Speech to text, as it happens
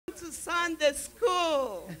to Sunday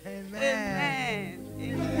school. Amen.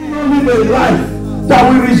 Amen. Live a life that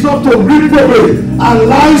will result to reprobate and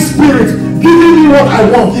lying spirit giving me what I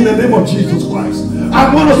want in the name of Jesus Christ.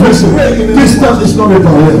 I want us to pray. Distance is not a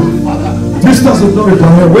barrier. Distance is not a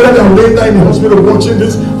barrier. Whether they are laying down in the hospital watching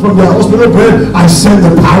this from their hospital bed, I send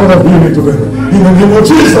the power of healing to them. In the name of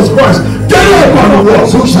Jesus Christ. Get up on the wall.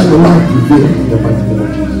 So shall your life prevail in the mighty name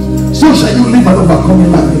of Jesus. So shall you live an overcoming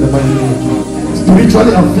life in the mighty name of Jesus.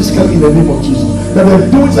 Spiritually and physically in the name of Jesus. That the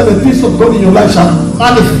doings and the things of God in your life shall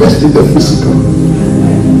manifest in the physical.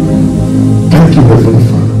 Thank you, Heavenly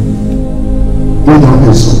Father. Go down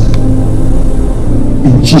and so.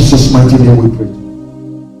 In Jesus' mighty name we pray. In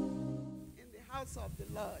the house of the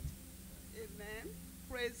Lord. Amen.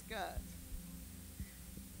 Praise God.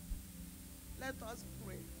 Let us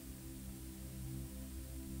pray.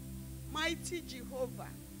 Mighty Jehovah,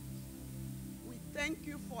 we thank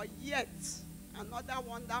you for yet another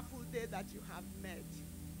wonderful day that you have made.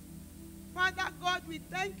 Father God, we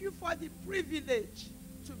thank you for the privilege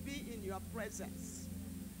to be in your presence,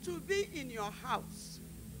 to be in your house,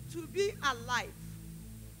 to be alive.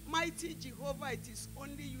 Mighty Jehovah, it is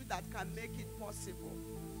only you that can make it possible.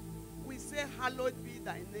 We say, hallowed be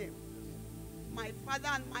thy name. My Father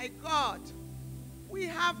and my God, we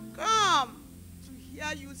have come to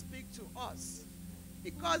hear you speak to us,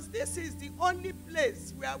 because this is the only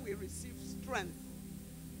place where we receive strength.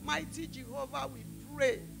 Mighty Jehovah, we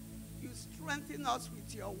pray you strengthen us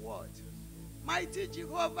with your word. Mighty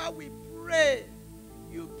Jehovah, we pray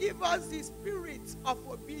you give us the spirit of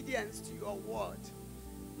obedience to your word.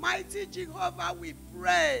 Mighty Jehovah, we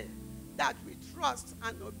pray that we trust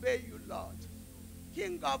and obey you, Lord.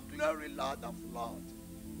 King of glory, Lord of lords,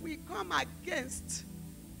 we come against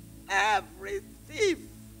every thief,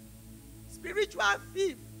 spiritual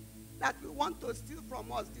thief, that we want to steal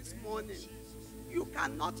from us this morning. You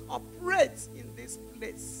cannot operate in this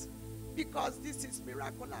place, because this is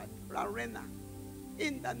Miracle Arena.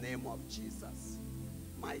 In the name of Jesus.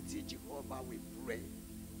 Mighty Jehovah, we pray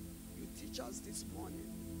you teach us this morning.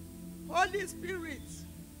 Holy Spirit,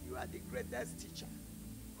 you are the greatest teacher.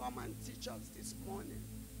 Come and teach us this morning.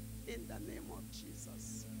 In the name of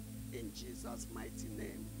Jesus. In Jesus' mighty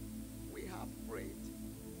name, we have prayed.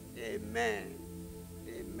 Amen.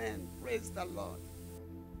 Amen. Praise the Lord.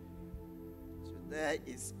 Today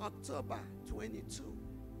is October 22,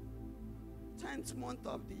 10th month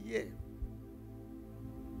of the year.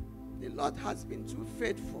 The Lord has been too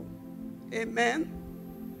faithful. Amen.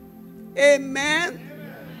 Amen.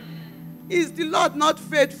 Is the Lord not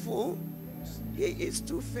faithful? He is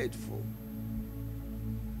too faithful.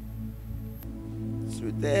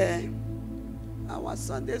 Today, our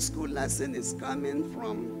Sunday school lesson is coming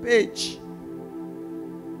from page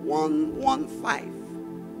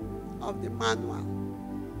 115 of the manual.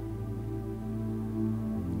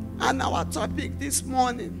 And our topic this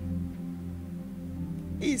morning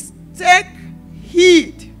is take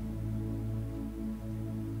heed.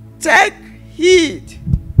 Take heed.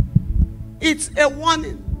 It's a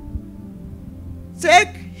warning.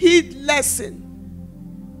 Take heed lesson.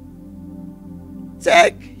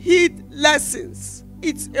 Take heed lessons.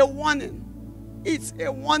 It's a warning. It's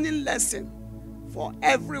a warning lesson for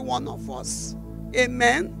every one of us.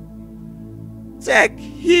 Amen. Take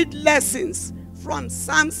heed lessons from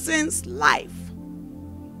Samson's life.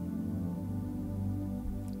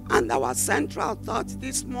 And our central thought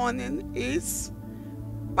this morning is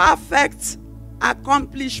perfect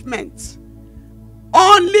accomplishment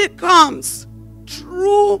only comes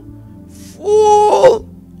through full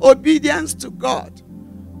obedience to God,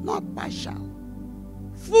 not partial.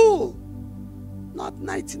 Full, not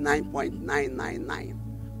 99.999.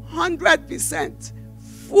 100%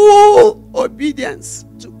 full obedience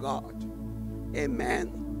to God. Amen.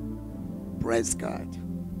 Praise God.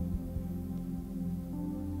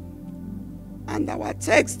 And our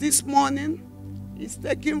text this morning is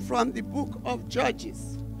taken from the book of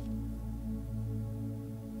Judges.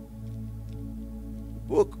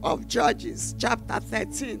 Book of Judges, chapter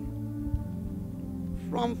 13,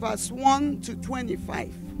 from verse 1 to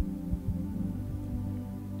 25.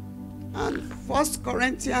 And 1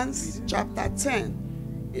 Corinthians chapter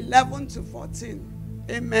 10, 11 to 14.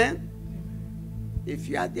 Amen. If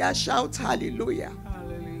you are there, shout hallelujah.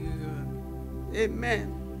 Hallelujah.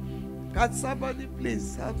 Amen. Can somebody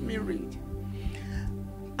please help me read?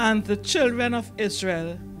 And the children of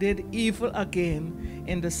Israel did evil again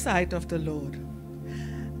in the sight of the Lord.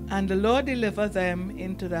 And the Lord delivered them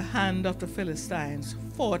into the hand of the Philistines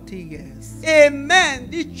 40 years. Amen.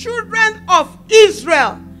 The children of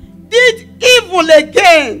Israel did evil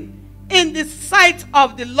again in the sight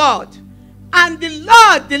of the Lord. And the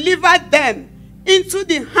Lord delivered them into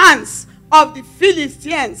the hands of the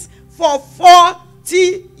Philistines for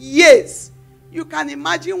 40 years. You can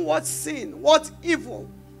imagine what sin, what evil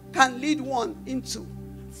can lead one into.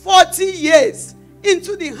 40 years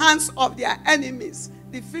into the hands of their enemies,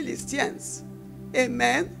 the Philistines.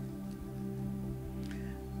 Amen.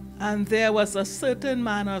 And there was a certain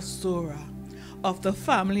man of Zorah, of the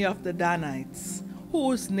family of the Danites,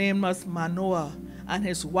 whose name was Manoah, and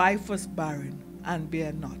his wife was barren, and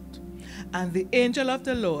bare not. And the angel of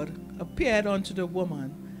the Lord appeared unto the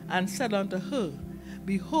woman, and said unto her,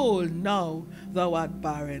 Behold, now thou art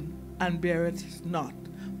barren, and bearest not,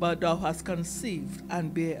 but thou hast conceived,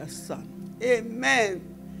 and bare a son. Amen.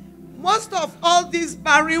 Most of all these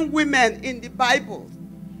barren women in the Bible,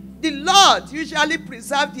 the Lord usually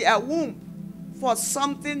preserved their womb for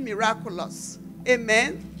something miraculous.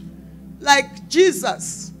 Amen. Like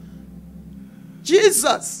Jesus.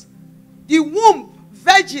 Jesus, the womb,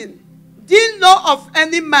 virgin, didn't know of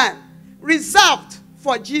any man, reserved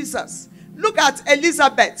for Jesus. Look at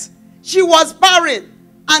Elizabeth. She was barren,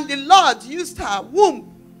 and the Lord used her womb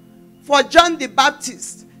for John the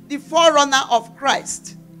Baptist, the forerunner of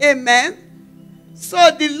Christ. Amen. So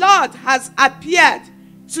the Lord has appeared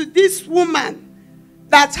to this woman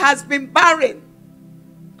that has been barren.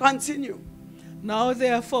 Continue. Now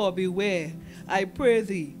therefore beware, I pray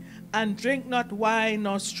thee, and drink not wine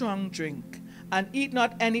nor strong drink, and eat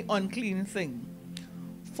not any unclean thing.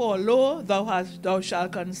 For lo, thou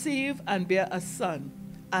shalt conceive and bear a son,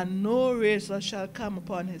 and no razor shall come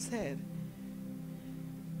upon his head.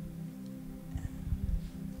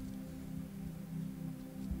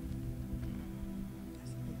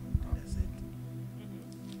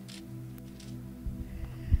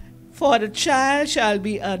 For the child shall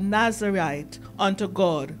be a Nazarite unto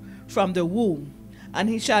God from the womb, and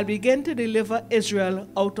he shall begin to deliver Israel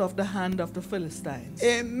out of the hand of the Philistines.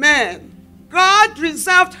 Amen. God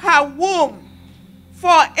reserved her womb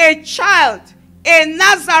for a child, a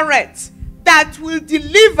Nazarite, that will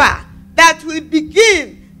deliver, that will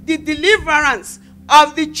begin the deliverance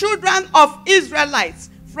of the children of Israelites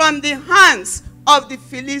from the hands of the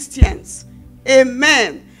Philistines.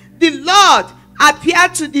 Amen. The Lord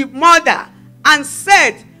appeared to the mother and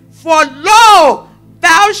said, For lo,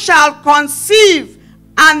 thou shalt conceive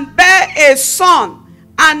and bear a son,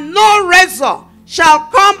 and no razor shall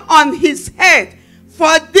come on his head,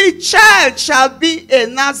 for the child shall be a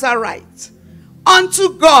Nazarite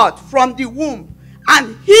unto God from the womb,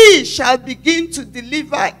 and he shall begin to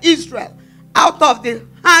deliver Israel out of the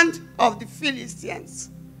hand of the Philistines.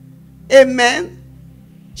 Amen.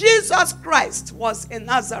 Jesus Christ was a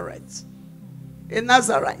Nazarite. A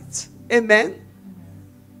Nazarite. Amen.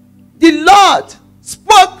 The Lord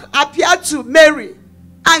appeared to Mary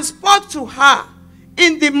and spoke to her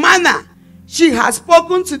in the manner she has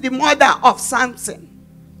spoken to the mother of Samson.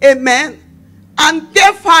 Amen. And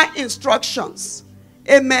gave her instructions.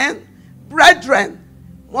 Amen. Brethren,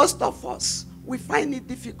 most of us, we find it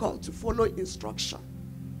difficult to follow instruction.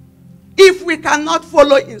 If we cannot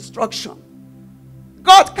follow instruction,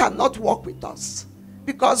 God cannot work with us.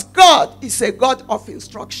 Because God is a God of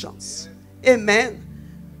instructions. Amen.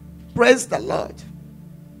 Praise the Lord.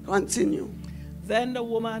 Continue. Then the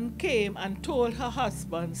woman came and told her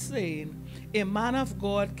husband, saying, A man of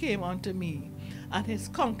God came unto me, and his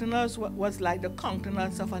countenance was like the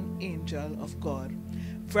countenance of an angel of God,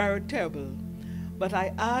 very terrible. But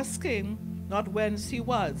I asked him not whence he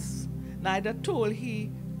was, neither told he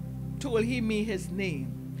me his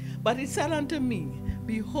name. But he said unto me,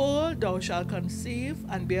 Behold, thou shalt conceive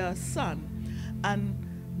and bear a son, and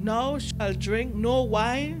thou shalt drink no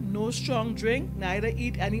wine, no strong drink, neither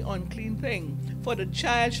eat any unclean thing, for the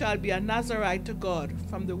child shall be a Nazarite to God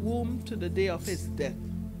from the womb to the day of his death.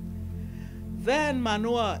 Then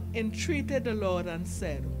Manoah entreated the Lord and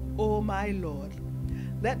said, O my Lord,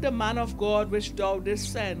 let the man of God which thou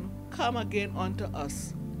didst send come again unto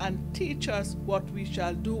us, and teach us what we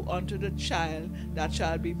shall do unto the child that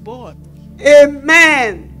shall be born.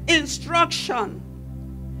 Amen. Instruction.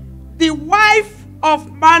 The wife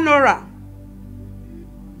of Manoah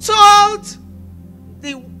told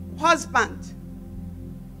the husband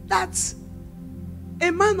that a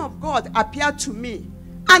man of God appeared to me,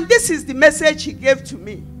 and this is the message he gave to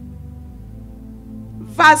me.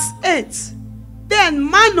 Verse 8. Then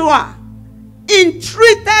Manoah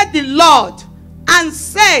entreated the Lord and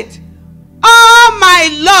said, Oh my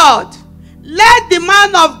Lord, let the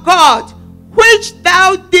man of God which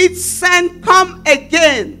thou didst send come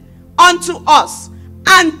again unto us,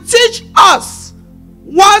 and teach us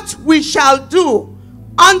what we shall do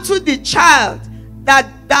unto the child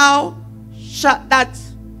that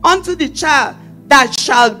unto the child that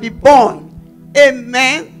shall be born.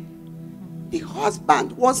 Amen. The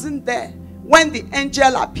husband wasn't there when the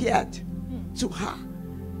angel appeared to her.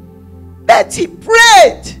 But he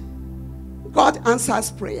prayed. God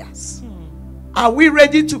answers prayers. Are we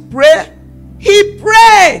ready to pray? He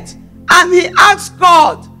prayed and he asked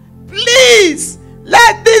God, please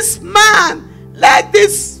let this man, let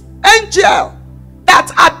this angel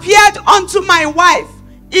that appeared unto my wife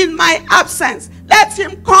in my absence, let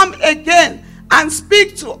him come again and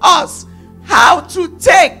speak to us how to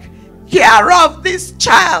take care of this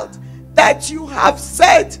child that you have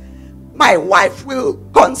said my wife will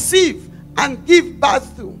conceive and give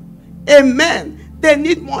birth to. Amen. They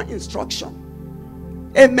need more instruction.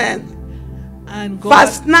 Amen. And God,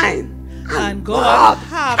 verse 9. And God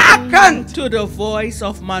hearkened to the voice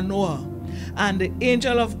of Manoah. And the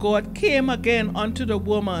angel of God came again unto the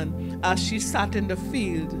woman as she sat in the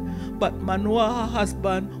field. But Manoah, her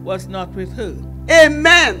husband, was not with her.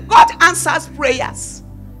 Amen. God answers prayers.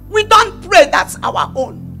 We don't pray that's our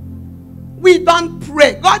own. We don't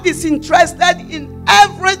pray. God is interested in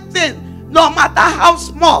everything, no matter how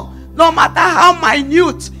small, no matter how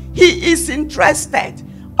minute. He is interested.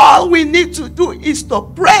 All we need to do is to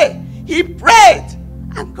pray. He prayed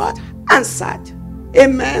and God answered.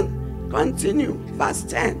 Amen. Continue. Verse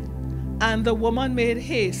 10. And the woman made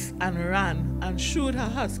haste and ran and shewed her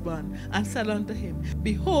husband and said unto him,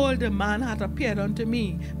 behold, the man hath appeared unto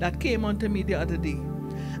me that came unto me the other day.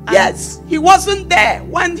 And yes, he wasn't there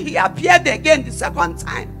when he appeared again the second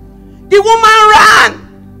time. The woman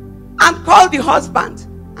ran and called the husband,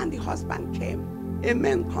 and the husband came.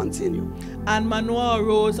 Amen. Continue. And Manoah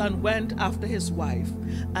arose and went after his wife,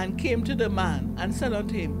 and came to the man, and said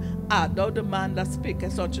unto him, art thou the man that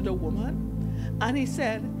speakest unto the woman? And he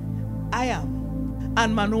said, I am.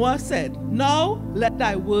 And Manoah said, now let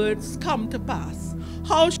thy words come to pass.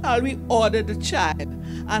 How shall we order the child,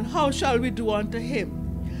 and how shall we do unto him?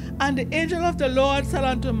 And the angel of the Lord said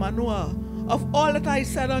unto Manoah, of all that I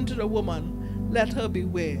said unto the woman, let her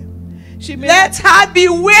beware. Let her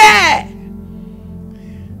beware.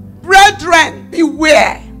 Brethren,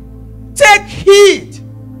 beware. Take heed.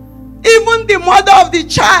 Even the mother of the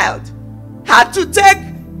child had to take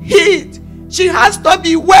heed. She has to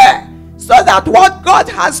beware so that what God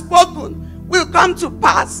has spoken will come to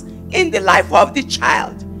pass in the life of the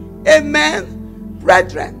child. Amen.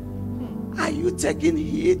 Brethren, are you taking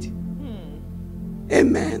heed?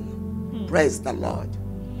 Amen. Praise the Lord.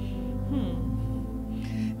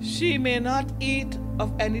 She may not eat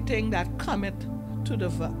of anything that cometh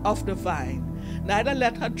of the vine, neither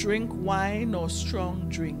let her drink wine nor strong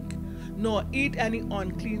drink, nor eat any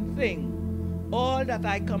unclean thing. All that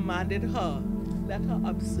I commanded her, let her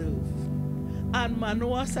observe. And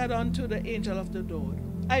Manoah said unto the angel of the Lord,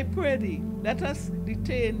 I pray thee, let us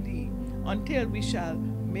detain thee until we shall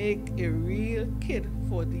make a real kid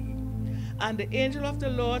for thee. And the angel of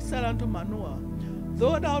the Lord said unto Manoah,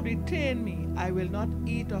 though thou detain me, I will not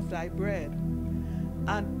eat of thy bread.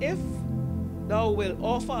 And if thou wilt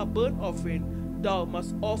offer a burnt offering, thou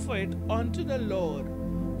must offer it unto the Lord.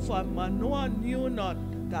 For Manoah knew not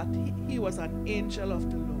that he was an angel of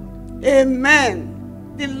the Lord.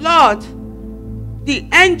 Amen. The Lord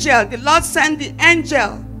sent the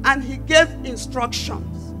angel and he gave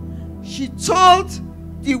instructions. She told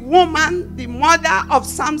the woman, the mother of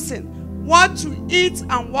Samson, what to eat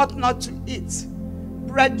and what not to eat.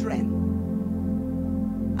 Brethren,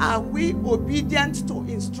 are we obedient to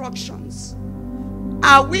instructions?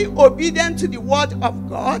 Are we obedient to the word of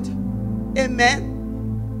God? Amen.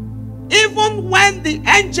 Even when the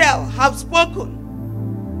angel have spoken,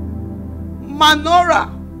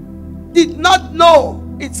 Manoah did not know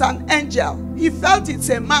it's an angel. He felt it's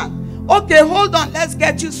a man. Okay, hold on, let's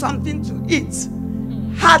get you something to eat.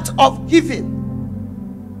 Heart of giving.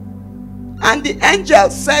 And the angel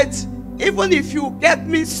said, even if you get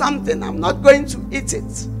me something, I'm not going to eat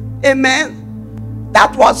it. Amen.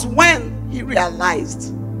 That was when he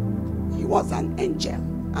realized he was an angel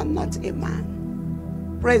and not a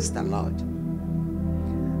man. Praise the Lord.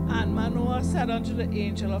 And Manoah said unto the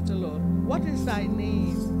angel of the Lord, what is thy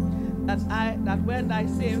name? That when thy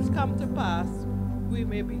sayings come to pass, we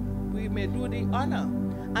may do thee honor.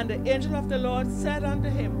 And the angel of the Lord said unto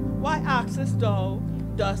him, why askest thou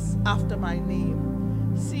thus after my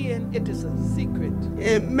name, seeing it is a secret?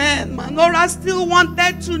 Amen. Manoah still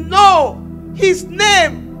wanted to know his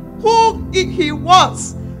name, who he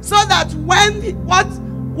was, so that when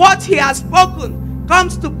what he has spoken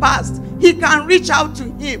comes to pass, he can reach out to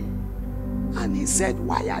him. And he said,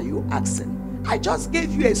 why are you asking? I just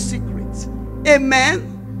gave you a secret.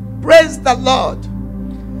 Amen. Praise the Lord.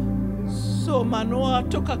 So Manoah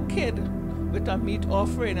took a kid with a meat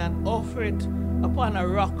offering and offered it upon a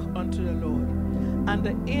rock unto the Lord. And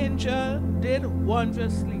the angel did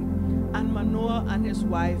wondrously, and Manoah and his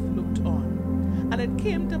wife looked on. And it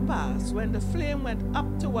came to pass, when the flame went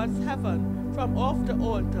up towards heaven from off the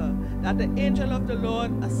altar, that the angel of the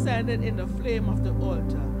Lord ascended in the flame of the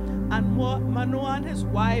altar. And Manoah and his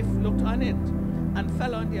wife looked on it, and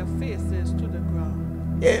fell on their faces to the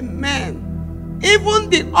ground. Amen. Even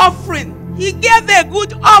the offering, he gave a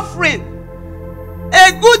good offering,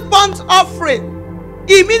 a good burnt offering.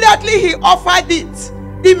 Immediately he offered it.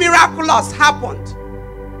 The miraculous happened.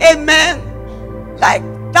 Amen. Like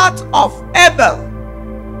that of Abel.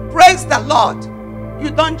 Praise the Lord.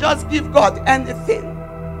 You don't just give God anything.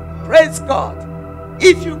 Praise God.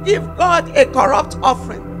 If you give God a corrupt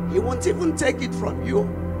offering, he won't even take it from you.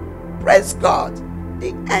 Praise God.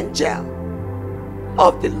 The angel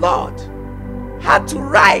of the Lord had to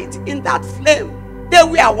ride in that flame. They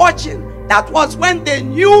were watching. That was when they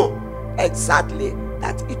knew exactly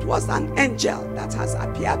that it was an angel that has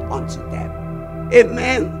appeared unto them.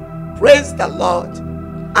 Amen. Praise the Lord.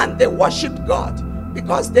 And they worshiped God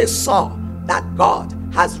because they saw that God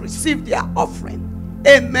has received their offering.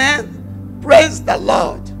 Amen. Praise the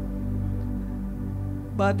Lord.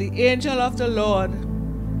 But the angel of the Lord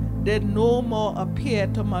did no more appear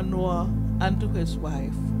to Manoah and to his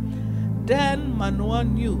wife. Then Manoah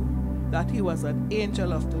knew that he was an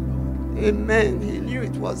angel of the Lord. Amen. He knew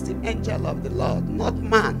it was the angel of the Lord, not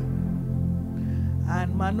man.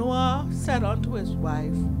 And Manoah said unto his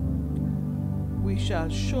wife, we shall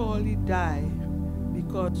surely die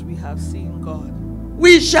because we have seen God.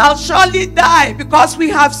 We shall surely die because we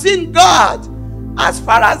have seen God. As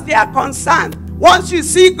far as they are concerned, once you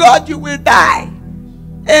see God, you will die.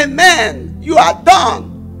 Amen. You are done.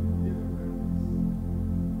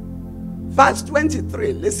 Verse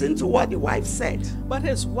 23, listen to what the wife said. But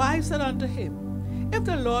his wife said unto him, if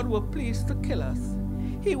the Lord were pleased to kill us,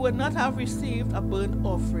 he would not have received a burnt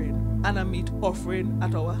offering and a meat offering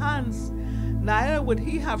at our hands. Neither would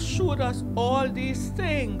he have shewed us all these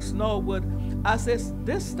things, nor would, as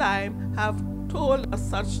this time, have told us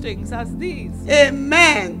such things as these.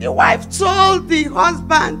 Amen. The wife told the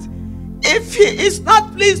husband, if he is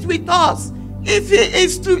not pleased with us,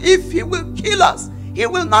 if he will kill us, he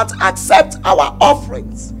will not accept our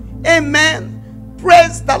offerings. Amen.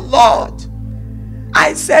 Praise the Lord.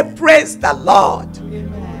 I say praise the Lord.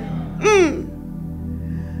 Amen.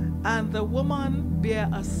 And the woman bare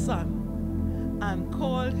a son, and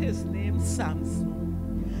called his name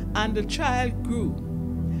Samson. And the child grew,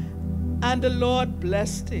 and the Lord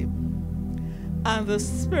blessed him. And the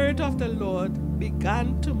Spirit of the Lord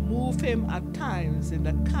began to move him at times in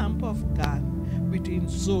the camp of Dan, between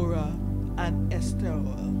Zorah and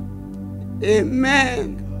Eshtaol.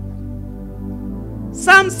 Amen.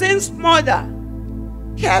 Samson's mother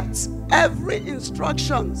kept every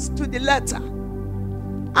instructions to the letter.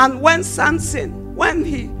 And when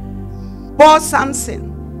he bore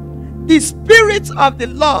Samson, the Spirit of the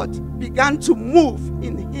Lord began to move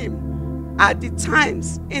in him at the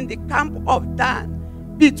times in the camp of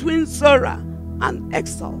Dan, between Zorah and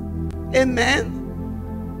Eshtaol. Amen.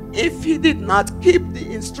 If he did not keep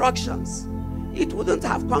the instructions, it wouldn't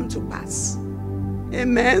have come to pass.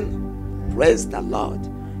 Amen. Praise the Lord.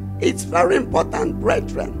 It's very important,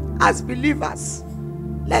 brethren, as believers,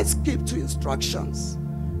 let's keep to instructions.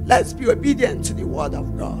 Let's be obedient to the word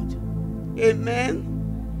of God. Amen.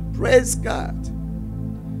 Praise God.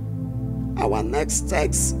 Our next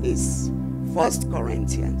text is 1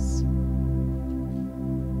 Corinthians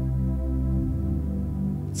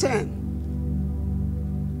 10.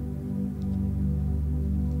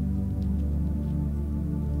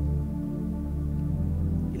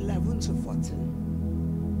 To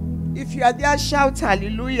 14. If you are there, shout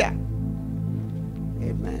hallelujah.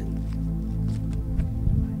 Amen.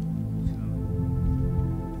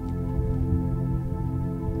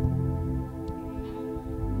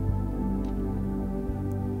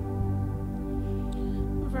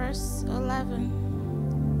 Verse 11.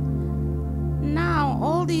 Now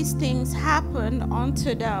all these things happened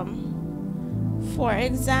unto them for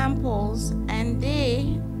examples, and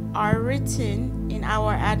they are written in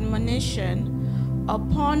our admonition,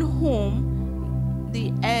 upon whom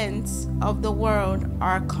the ends of the world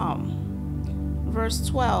are come. Verse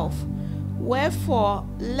 12. Wherefore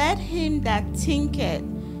let him that thinketh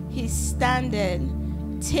he standeth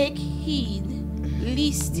take heed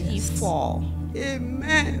lest he fall.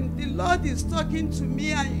 Amen. The Lord is talking to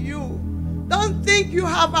me and you. Don't think you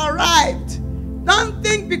have arrived. Don't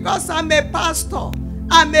think because I'm a pastor,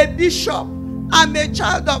 I'm a bishop, I'm a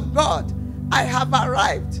child of God, I have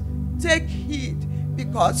arrived. take heed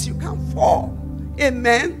because you can fall.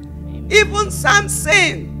 Amen. Even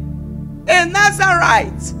Samson, a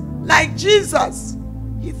Nazarite, like Jesus,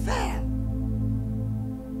 he fell.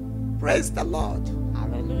 Praise the Lord.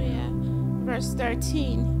 Hallelujah. Verse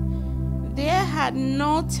 13. There had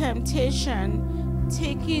no temptation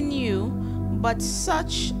taken you, but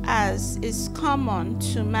such as is common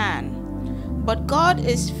to man. But God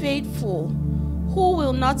is faithful, who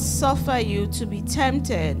will not suffer you to be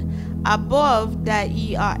tempted above that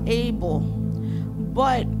ye are able,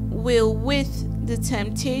 but will with the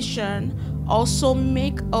temptation also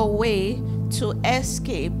make a way to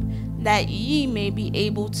escape, that ye may be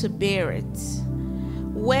able to bear it.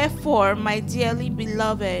 Wherefore, my dearly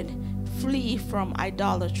beloved, flee from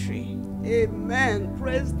idolatry. Amen.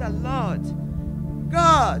 Praise the Lord.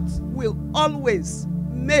 God will always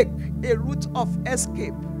make a route of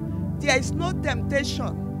escape. There is no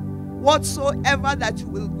temptation whatsoever that you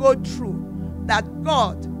will go through that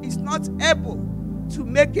God is not able to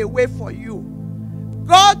make a way for you.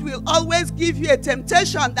 God will always give you a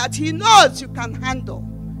temptation that He knows you can handle.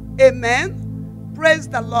 Amen. Praise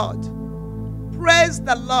the Lord. Praise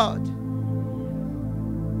the Lord.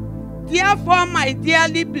 Therefore, my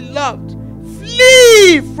dearly beloved,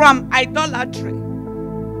 flee from idolatry.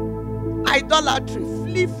 Idolatry,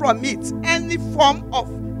 flee from it. Any form of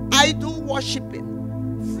idol worshiping,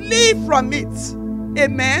 flee from it.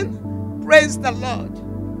 Amen. Praise the Lord.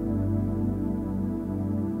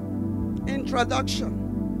 Introduction.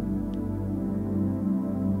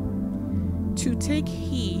 To take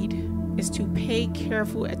heed is to pay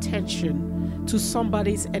careful attention to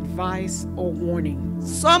somebody's advice or warning.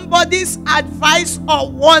 Somebody's advice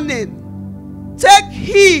or warning. Take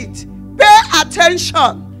heed. Pay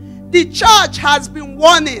attention. The church has been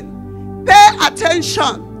warning. Pay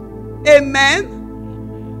attention. Amen.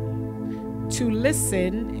 To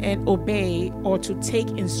listen and obey, or to take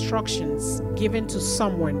instructions given to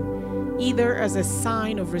someone, either as a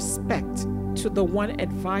sign of respect to the one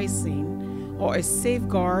advising, or a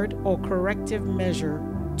safeguard or corrective measure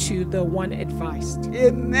to the one advised.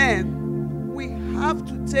 Amen. We have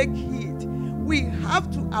to take heed. We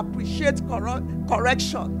have to appreciate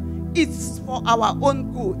correction. It's for our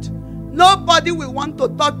own good. Nobody will want to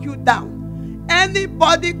talk you down.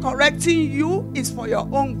 Anybody correcting you is for your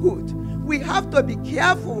own good. We have to be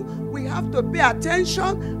careful. We have to pay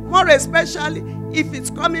attention, more especially if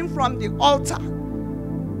it's coming from the altar.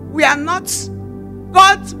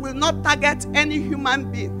 God will not target any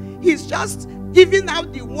human being. He's just giving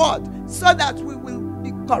out the word so that we will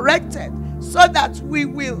be corrected, so that we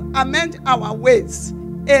will amend our ways.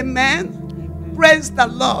 Amen. Praise the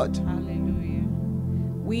Lord. Hallelujah.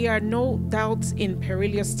 We are no doubt in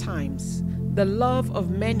perilous times. The love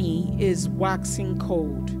of many is waxing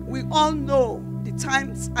cold. We all know the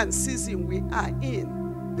times and season we are in.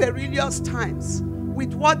 Perilous times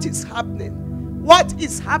with what is happening. What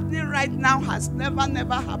is happening right now has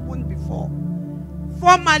never happened before.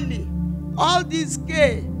 Formerly, all these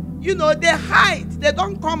gay, they hide, they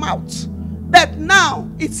don't come out. But now,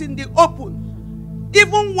 it's in the open.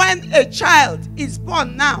 Even when a child is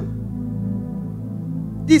born now,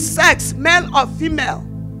 the sex, male or female,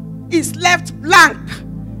 is left blank.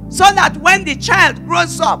 So that when the child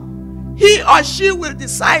grows up, he or she will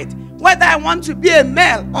decide whether I want to be a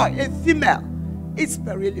male or a female. It's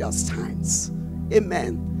perilous times.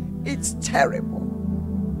 Amen. It's terrible.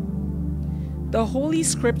 The Holy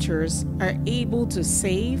Scriptures are able to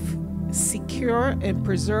save, secure, and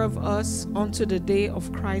preserve us unto the day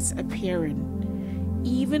of Christ's appearing,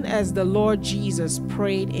 even as the Lord Jesus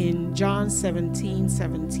prayed in John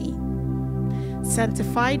 17:17.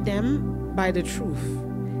 Sanctify them by the truth.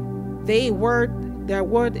 Their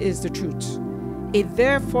word is the truth. It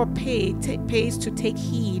therefore pays to take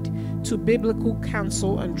heed to biblical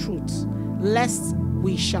counsel and truth, lest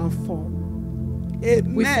we shall fall.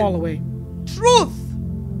 Amen. We fall away. Truth.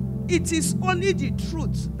 It is only the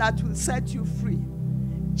truth that will set you free.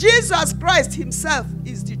 Jesus Christ himself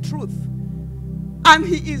is the truth. And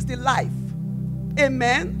he is the life.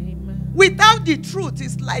 Amen. Amen. Without the truth,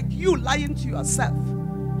 it's like you lying to yourself.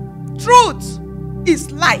 Truth is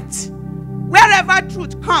light. Wherever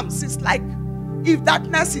truth comes, it's like if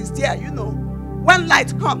darkness is there, when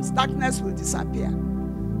light comes, darkness will disappear.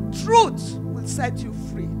 Truth will set you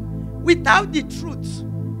free. Without the truth,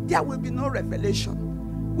 there will be no revelation.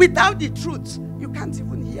 Without the truth, you can't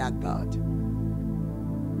even hear God.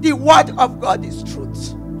 The word of God is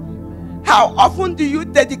truth. How often do you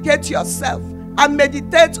dedicate yourself and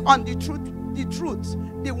meditate on the truth,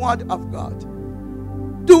 the word of God?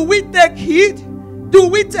 Do we take heed? Do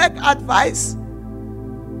we take advice?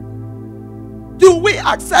 Do we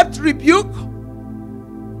accept rebuke?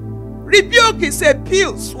 Rebuke is a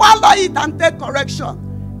pill. Swallow it and take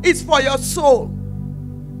correction. It's for your soul.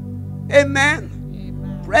 Amen.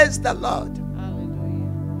 Amen. Praise the Lord.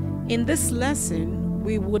 Hallelujah. In this lesson,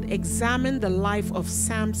 we would examine the life of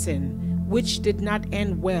Samson, which did not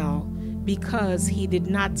end well because he did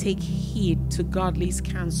not take heed to godly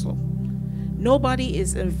counsel. Nobody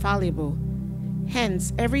is infallible.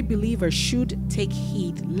 Hence, every believer should take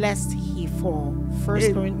heed lest he fall.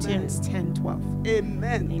 1 Corinthians 10:12.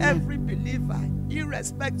 Amen. Amen. Every believer,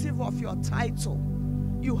 irrespective of your title,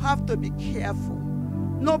 you have to be careful.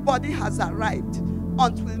 Nobody has arrived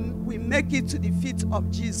until we make it to the feet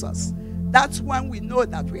of Jesus. That's when we know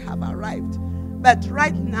that we have arrived. But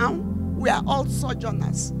right now, we are all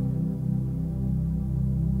sojourners.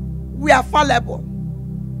 We are fallible.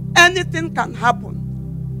 Anything can happen.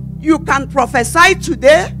 You can prophesy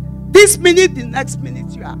today, this minute, the next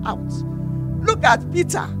minute you are out. Look at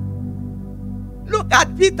Peter. Look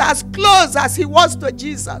at Peter, as close as he was to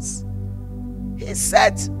Jesus. He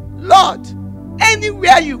said, Lord,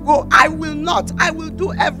 anywhere you go, I will not. I will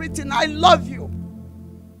do everything. I love you.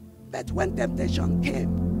 But when temptation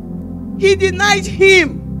came, he denied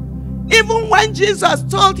him. Even when Jesus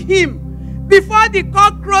told him, before the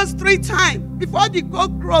cock crows 3 times, before the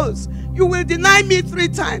cock crows, you will deny me 3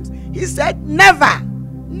 times. He said, never.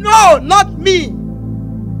 No, not me.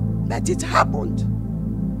 But it happened.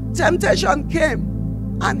 Temptation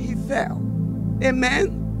came and he fell.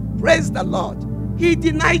 Amen. Praise the Lord. He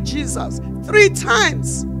denied Jesus 3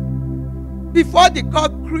 times before the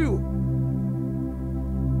cock crew.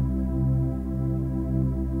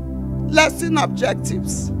 Lesson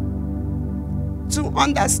objectives. To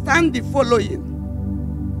understand the following: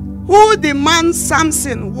 who the man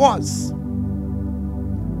Samson was.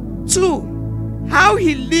 2, how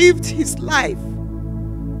he lived his life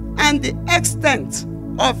and the extent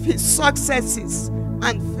of his successes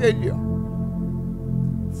and failure.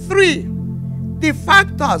 3, the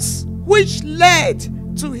factors which led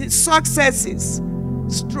to his successes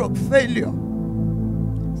stroke failure.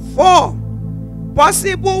 4,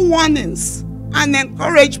 possible warnings and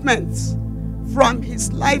encouragements from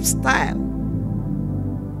his lifestyle,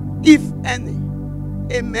 if any.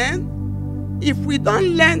 Amen. If we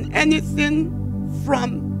don't learn anything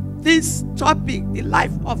from this topic, the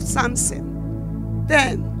life of Samson,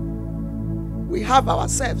 then we have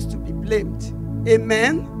ourselves to be blamed.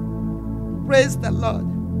 Amen. Praise the Lord.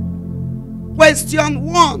 Question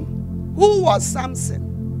 1. Who was Samson?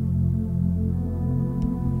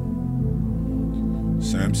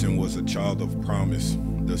 Samson was a child of promise,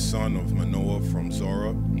 the son of Manoah from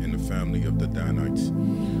Zorah in the family of the Danites.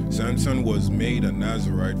 Samson was made a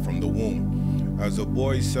Nazirite from the womb, as a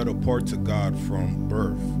boy set apart to God from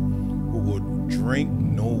birth, who would drink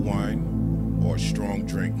no wine or strong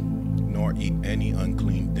drink, nor eat any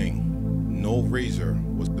unclean thing. No razor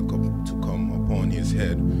was to come upon his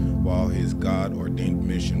head, while his God-ordained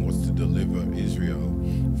mission was to deliver Israel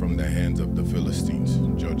from the hands of the Philistines.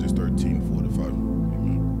 Judges 13:4-5.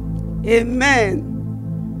 Amen.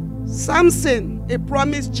 Samson, a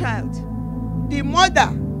promised child. The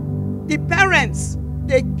mother, the parents,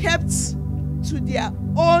 they kept to their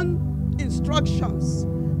own instructions.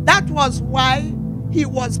 That was why he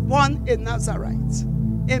was born a Nazirite.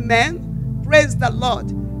 Amen. Praise the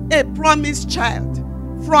Lord. A promised child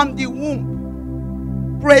from the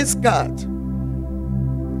womb. Praise God.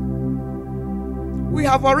 We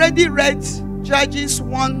have already read Judges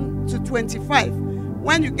 1-25.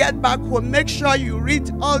 When you get back home, make sure you read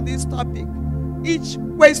all these topics, each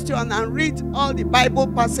question, and read all the Bible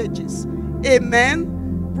passages. Amen.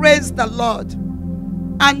 Praise the Lord.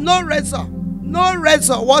 And no razor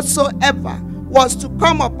whatsoever was to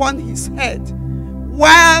come upon his head,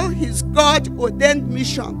 while his God-ordained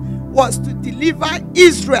mission was to deliver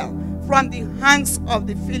Israel from the hands of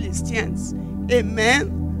the Philistines. Amen.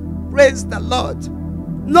 Praise the Lord.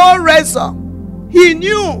 No razor. He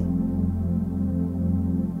knew.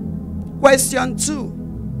 Question 2.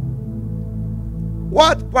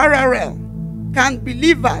 What parallel can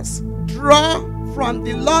believers draw from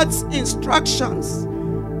the Lord's instructions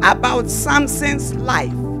about Samson's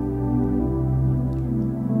life?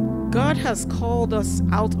 God has called us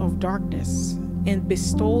out of darkness and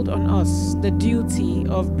bestowed on us the duty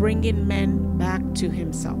of bringing men back to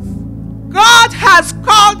himself. God has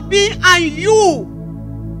called me and you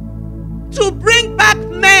to bring back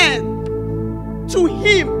men to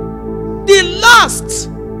him. The lost,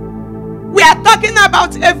 we are talking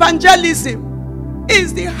about evangelism,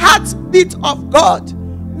 is the heartbeat of God.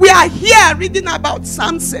 We are here reading about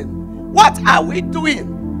Samson. What are we doing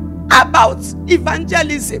about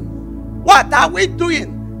evangelism? What are we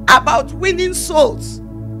doing about winning souls?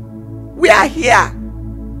 We are here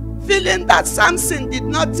feeling that Samson did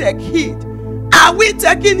not take heed. Are we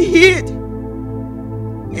taking heed?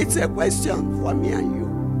 It's a question for me and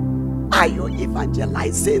you. Are you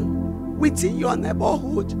evangelizing within your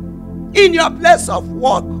neighborhood, in your place of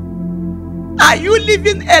work? Are you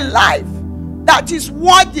living a life that is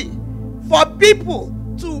worthy for people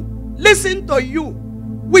to listen to you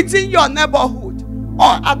within your neighborhood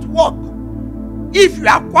or at work? If you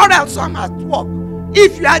are quarrelsome at work,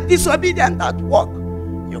 if you are disobedient at work,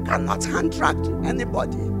 you cannot hand track to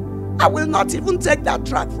anybody. I will not even take that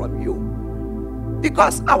track from you,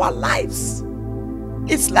 because our lives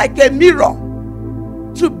is like a mirror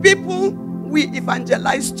to people we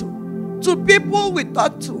evangelize to people we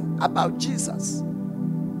talk to about Jesus.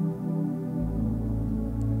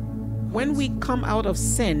 When we come out of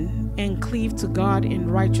sin and cleave to God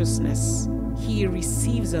in righteousness, He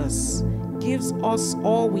receives us, gives us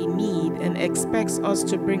all we need, and expects us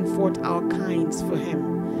to bring forth our kinds for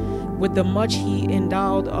Him with the much He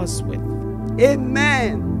endowed us with.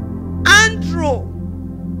 Amen. Andrew,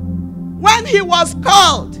 when he was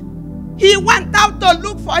called, he went out to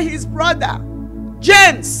look for his brother,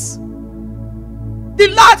 James. The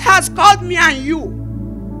Lord has called me and you.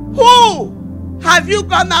 Who have you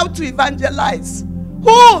gone out to evangelize?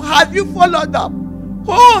 Who have you followed up?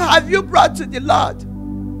 Who have you brought to the Lord?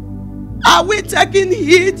 Are we taking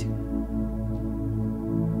heed?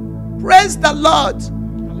 Praise the Lord.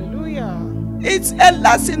 Hallelujah. It's a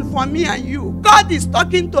lesson for me and you. God is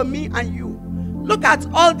talking to me and you. Look at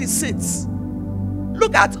all the seats.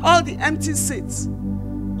 Look at all the empty seats.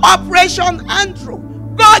 Operation Andrew.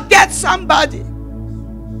 Go get somebody.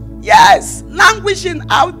 Yes, languishing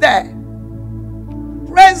out there.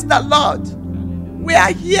 Praise the Lord. We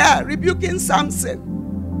are here rebuking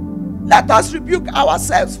Samson. Let us rebuke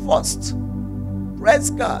ourselves first.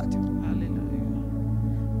 Praise God.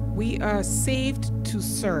 Hallelujah. We are saved to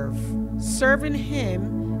serve. Serving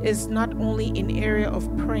Him is not only in area of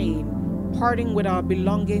praying, parting with our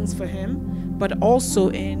belongings for Him, but also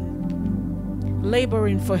in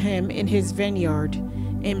laboring for Him in His vineyard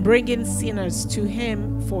and bringing sinners to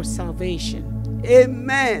Him for salvation.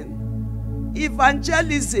 Amen.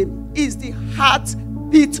 Evangelism is the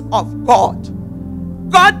heartbeat of God.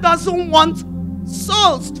 God doesn't want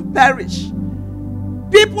souls to perish.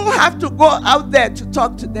 People have to go out there to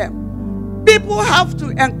talk to them. People have to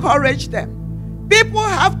encourage them. People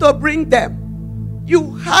have to bring them.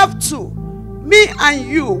 You have to. Me and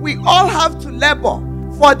you, we all have to labor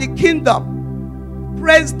for the kingdom.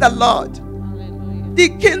 Praise the Lord. Hallelujah. The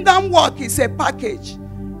kingdom work is a package.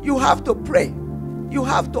 You have to pray. You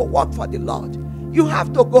have to work for the Lord. You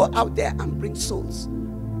have to go out there and bring souls.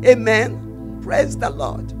 Amen. Praise the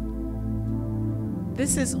Lord.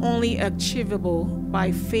 This is only achievable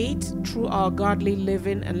by faith through our godly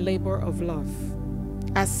living and labor of love.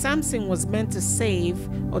 As Samson was meant to save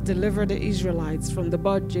or deliver the Israelites from the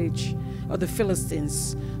bondage of the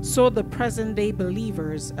Philistines, so the present-day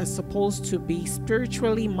believers are supposed to be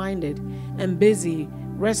spiritually minded and busy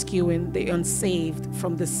rescuing the unsaved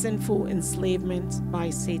from the sinful enslavement by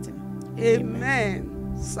Satan.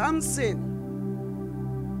 Amen. Samson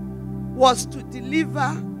was to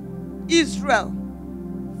deliver Israel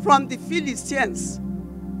from the Philistines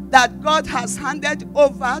that God has handed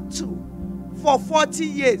over to for 40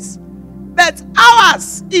 years. But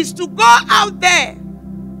ours is to go out there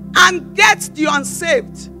and get the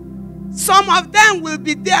unsaved. Some of them will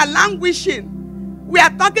be there languishing. We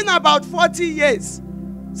are talking about 40 years.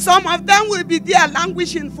 Some of them will be there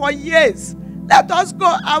languishing for years. Let us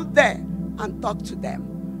go out there and talk to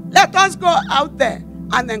them. Let us go out there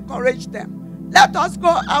and encourage them. Let us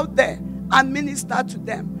go out there and minister to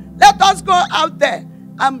them. Let us go out there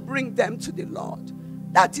and bring them to the Lord.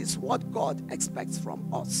 That is what God expects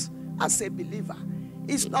from us as a believer.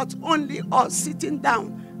 It's not only us sitting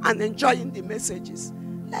down and enjoying the messages.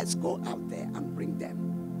 Let's go out there and bring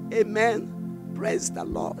them. Amen. Praise the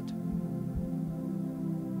Lord.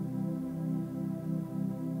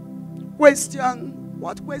 Question.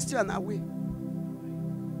 What question are we?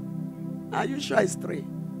 Are you sure it's 3?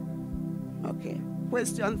 Okay.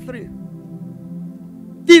 Question 3.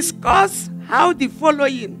 Discuss how the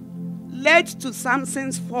following led to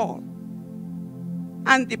Samson's fall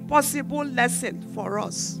and the possible lesson for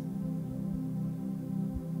us.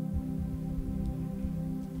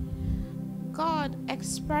 God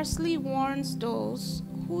expressly warns those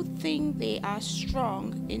who think they are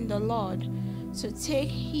strong in the Lord to take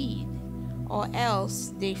heed, or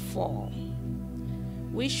else they fall.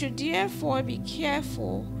 We should therefore be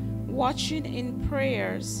careful, watching in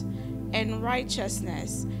prayers and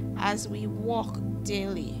righteousness, as we walk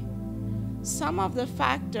daily. Some of the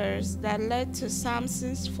factors that led to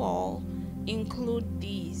Samson's fall include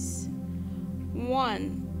these.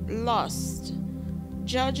 1. Lust.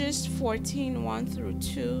 Judges 14:1 through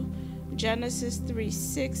 2, Genesis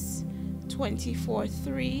 3:6,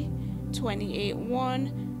 24:3,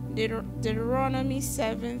 28:1, Deuteronomy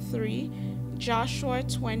 7:3, Joshua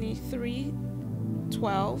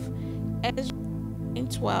 23:12, Ezra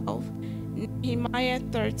 9:12, Nehemiah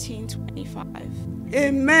 13:25.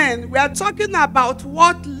 Amen. We are talking about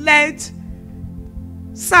what led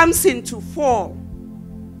Samson to fall.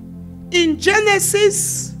 In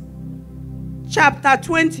Genesis chapter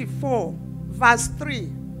 24, verse 3,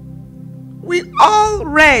 we all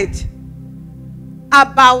read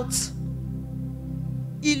about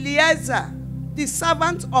Eliezer, the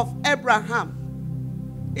servant of Abraham.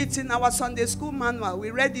 It's in our Sunday school manual.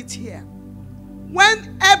 We read it here.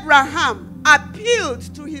 When Abraham appealed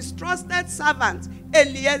to his trusted servant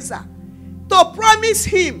Eliezer to promise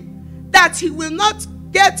him that he will not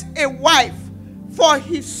get a wife for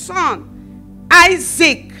his son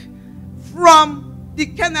Isaac from the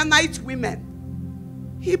Canaanite women,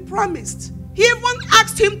 he promised. He even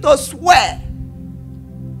asked him to swear.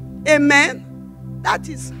 Amen. That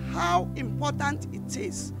is how important it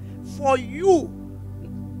is for you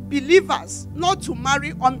believers not to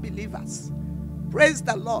marry unbelievers. Praise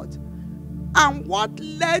the Lord. And what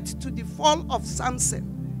led to the fall of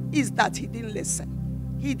Samson is that he didn't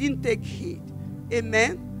listen. He didn't take heed.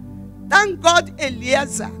 Amen. Thank God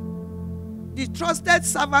Eliezer, the trusted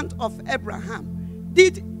servant of Abraham,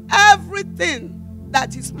 did everything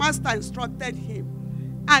that his master instructed him,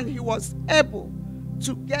 and he was able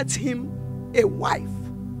to get him a wife,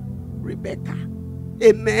 Rebecca.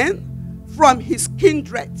 Amen. From his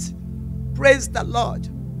kindred. Praise the Lord.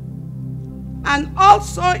 And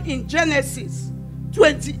also in Genesis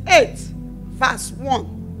 28, verse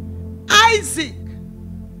 1, Isaac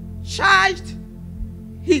charged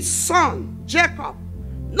his son Jacob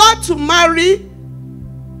not to marry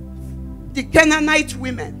the Canaanite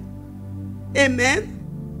women.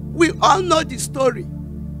 Amen. We all know the story.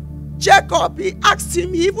 Jacob, he asked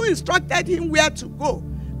him, he even instructed him where to go.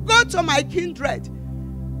 Go to my kindred,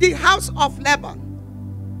 the house of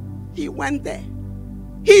Laban. He went there.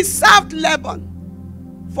 He served Laban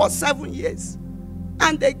for 7 years,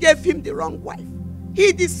 and they gave him the wrong wife.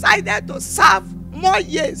 He decided to serve more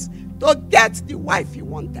years to get the wife he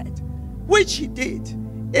wanted, which he did.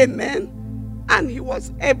 Amen. And he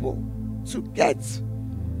was able to get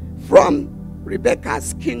from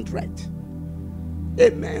Rebecca's kindred.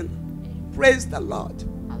 Amen. Praise the Lord.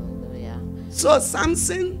 Hallelujah. So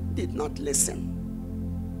Samson did not listen.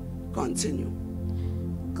 Continue.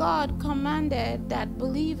 God commanded that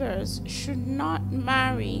believers should not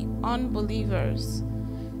marry unbelievers.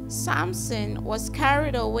 Samson was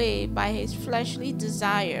carried away by his fleshly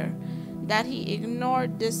desire that he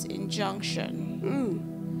ignored this injunction.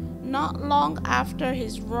 Not long after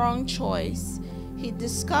his wrong choice, he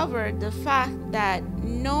discovered the fact that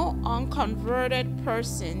no unconverted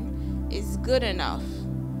person is good enough.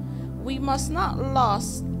 We must not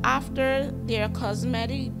lust after their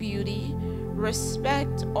cosmetic beauty,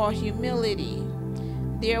 respect, or humility.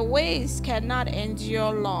 Their ways cannot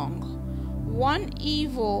endure long. One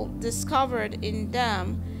evil discovered in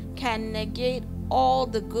them can negate all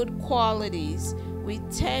the good qualities we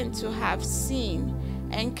tend to have seen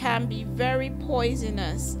and can be very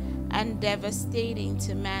poisonous and devastating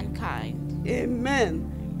to mankind.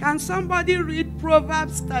 Amen. Can somebody read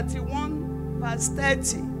Proverbs 31 verse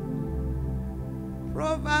 30?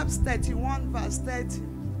 Proverbs 31 verse 30.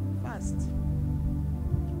 Fast.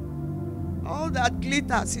 All that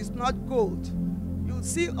glitters is not gold. You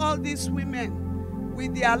see all these women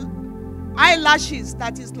with their eyelashes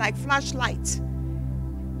that is like flashlight.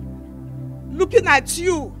 Looking at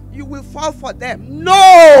you, you will fall for them.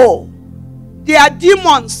 No! They are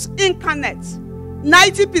demons incarnate.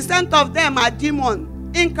 90% of them are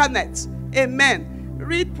demon incarnate. Amen.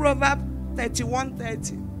 Read Proverbs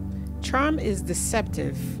 31:30. Charm is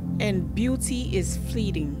deceptive, and beauty is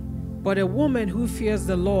fleeting, but a woman who fears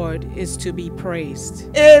the Lord is to be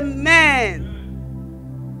praised. Amen.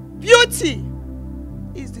 Beauty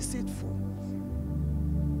is deceitful.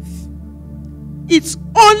 It's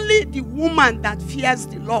only the woman that fears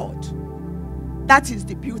the Lord. That is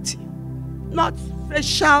the beauty. Not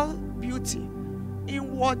facial beauty,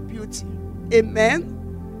 inward beauty. Amen.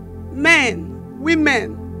 Men,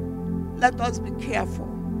 women, let us be careful.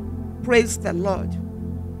 Praise the Lord.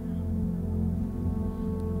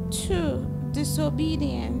 2.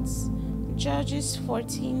 Disobedience. Judges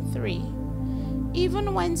 14:3.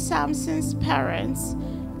 Even when Samson's parents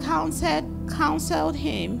counseled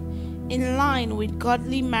him in line with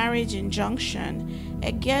godly marriage injunction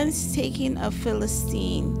against taking a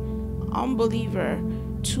Philistine unbeliever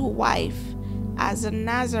to wife as a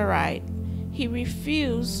Nazarite. He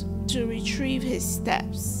refused to retrieve his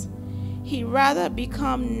steps. He rather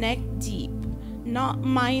become neck deep, not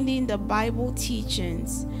minding the Bible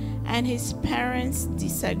teachings and his parents'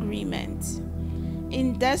 disagreement.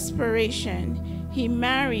 In desperation, he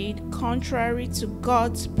married contrary to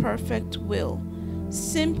God's perfect will,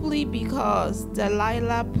 simply because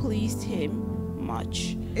Delilah pleased him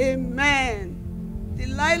much. Amen.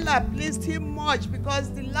 Delilah pleased him much because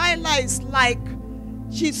Delilah is like,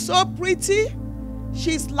 she's so pretty.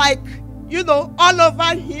 She's like, all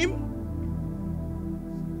over him.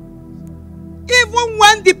 Even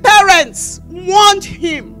when the parents warned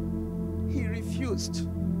him, he refused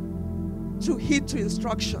to heed to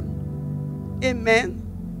instruction. Amen.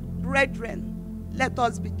 Brethren, let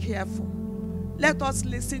us be careful. Let us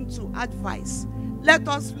listen to advice. Let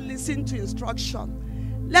us listen to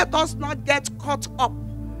instruction. Let us not get caught up.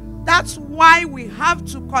 That's why we have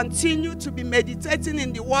to continue to be meditating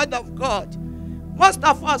in the Word of God. Most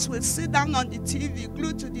of us will sit down on the TV,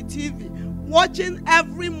 glued to the TV, watching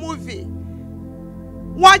every movie.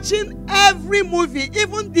 Watching every movie,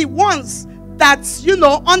 even the ones that,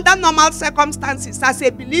 under normal circumstances, as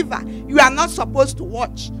a believer, you are not supposed to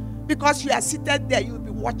watch. Because you are seated there, you'll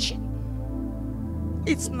be watching.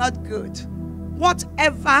 It's not good.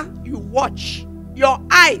 Whatever you watch, your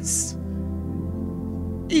eyes,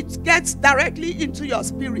 it gets directly into your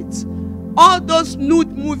spirit. All those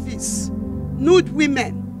nude movies, nude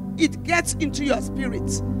women, it gets into your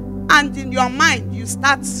spirit. And in your mind,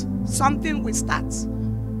 something will start.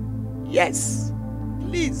 Yes.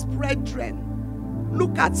 Please, brethren,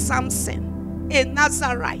 look at Samson, a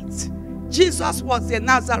Nazarite. Jesus was a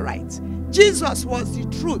Nazarite. Jesus was the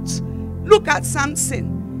truth. Look at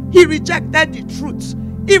Samson. He rejected the truth.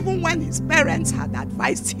 Even when his parents had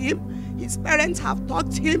advised him, his parents have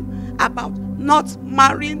taught him about not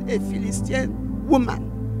marrying a Philistine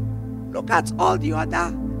woman. Look at all the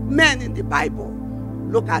other men in the Bible.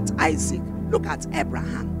 Look at Isaac. Look at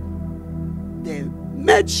Abraham. They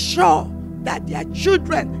made sure that their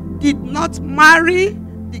children did not marry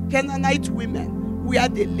the Canaanite women where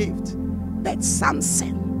they lived. But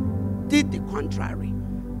Samson did the contrary.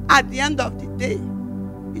 At the end of the day,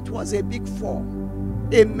 it was a big fall.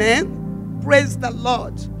 Amen. Praise the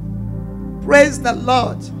Lord. Praise the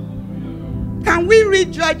Lord. Can we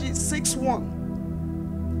read Judges 6:1?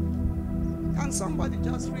 Can somebody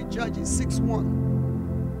just read Judges 6:1?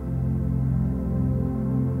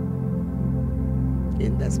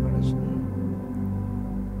 In desperation.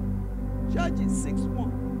 Judges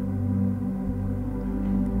 6:1.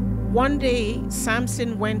 One day,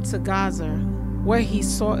 Samson went to Gaza, where he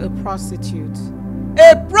saw a prostitute.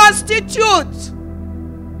 A prostitute.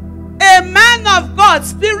 A man of God,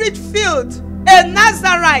 spirit-filled, a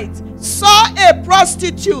Nazarite, saw a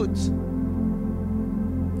prostitute.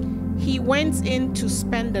 He went in to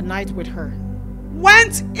spend the night with her.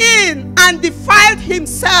 Went in and defiled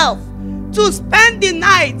himself to spend the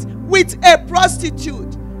night with a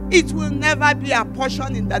prostitute. It will never be a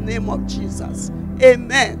portion in the name of Jesus.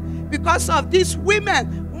 Amen. Because of these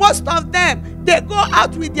women, most of them, they go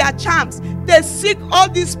out with their charms. They seek all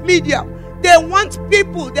this medium. They want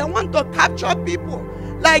people. They want to capture people.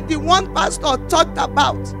 Like the one pastor talked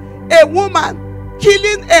about. A woman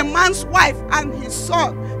killing a man's wife and his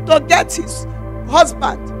son to get his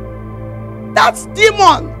husband. That's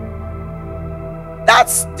demon.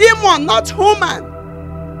 That's demon, not human.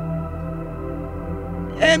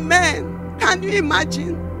 Amen. Can you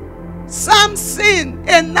imagine? Samson,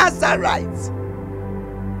 a Nazarite,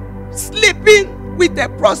 sleeping with a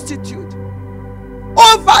prostitute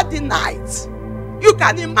over the night. You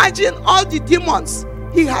can imagine all the demons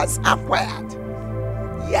he has acquired.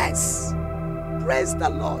 Yes. Praise the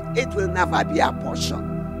Lord. It will never be a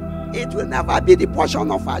portion. It will never be the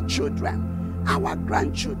portion of our children, our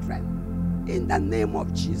grandchildren. In the name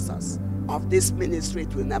of Jesus. Of this ministry,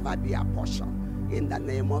 it will never be a portion. In the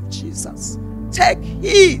name of Jesus. Take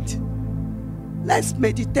heed. Let's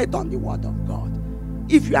meditate on the word of God.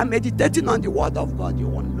 If you are meditating on the word of God, you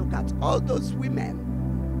won't look at all those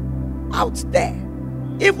women out there.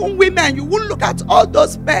 Even women, you won't look at all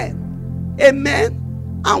those men. Amen.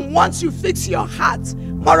 And once you fix your heart,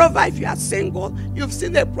 moreover, if you are single, you've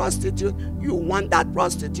seen a prostitute, you want that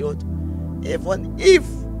prostitute. Even if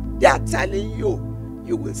they are telling you,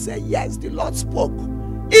 you will say, yes, the Lord spoke.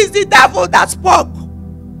 It's the devil that spoke.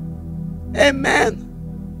 Amen.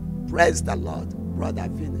 Praise the Lord. Brother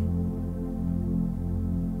Vinny.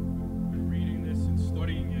 Reading this and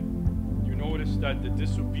studying it that the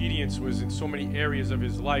disobedience was in so many areas of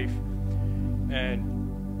his life.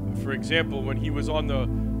 And for example, when he was on the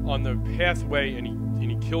pathway and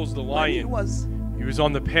he kills the lion, he was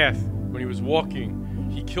on the path when he was walking.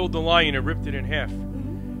 He killed the lion and ripped it in half.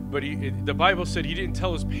 But the Bible said he didn't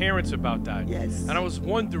tell his parents about that. Yes. And I was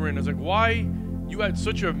wondering, I was like, why you had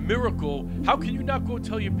such a miracle? How can you not go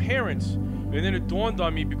tell your parents? And then it dawned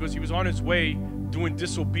on me, because he was on his way doing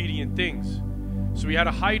disobedient things. So he had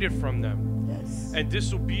to hide it from them. Yes. And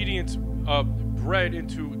disobedience bred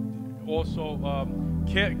into also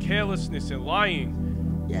carelessness and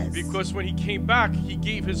lying. Yes. Because when he came back, he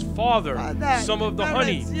gave his father some of the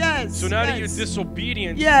honey. Yes. So now that you're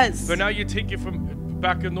disobedient, but now you take it from,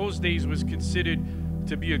 back in those days was considered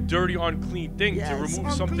to be a dirty, unclean thing, to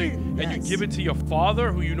remove something, and you give it to your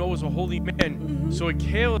father, who you know is a holy man. So a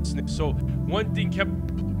carelessness. So one thing kept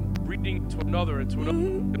breeding to another and to another.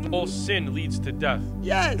 And all sin leads to death.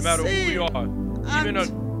 Yes. No matter who we are. Even a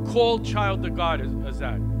called child of God is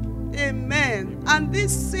that. Amen. And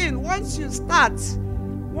this sin, once you start,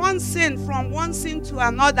 one sin from one sin to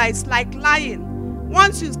another, is like lying.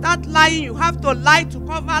 Once you start lying, you have to lie to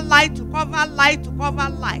cover lie, to cover lie, to cover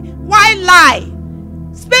lie. Why lie?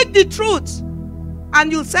 Speak the truth,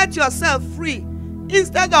 and you'll set yourself free,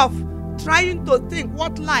 instead of trying to think,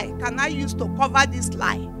 what lie can I use to cover this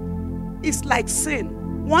lie? It's like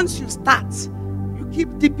sin. Once you start, you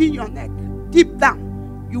keep dipping your neck deep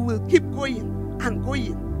down. You will keep going and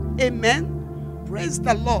going. Amen. Praise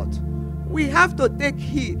the Lord. We have to take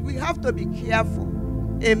heed. We have to be careful.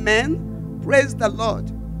 Amen. Praise the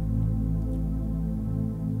Lord.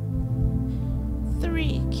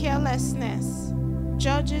 3. Carelessness.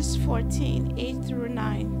 Judges 14, 8 through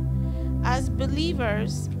 9. As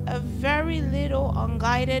believers, a very little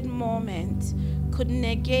unguided moment could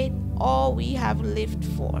negate all we have lived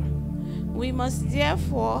for. We must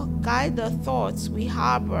therefore guide the thoughts we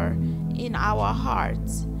harbor in our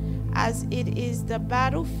hearts, as it is the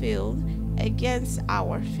battlefield against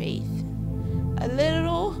our faith. A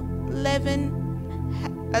little leaven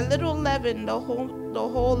the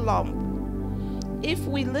whole lump. If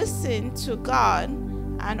we listen to God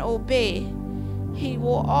and obey, He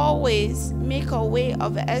will always make a way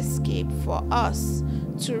of escape for us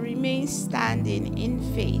to remain standing in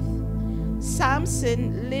faith.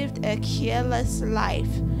 Samson lived a careless life,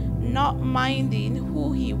 not minding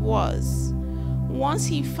who he was. Once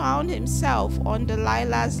he found himself on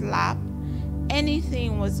Delilah's lap,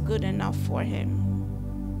 anything was good enough for him.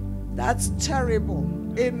 That's terrible.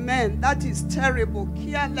 Amen. That is terrible.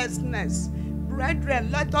 Carelessness.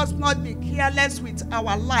 Brethren, let us not be careless with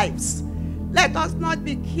our lives. Let us not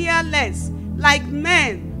be careless like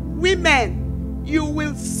men, women. You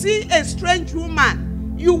will see a strange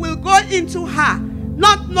woman. You will go into her,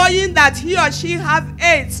 not knowing that he or she have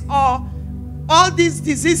AIDS or all these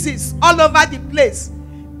diseases all over the place.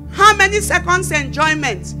 How many seconds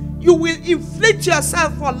enjoyment you will inflict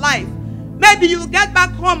yourself for life? Maybe you'll get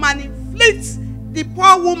back home and inflict the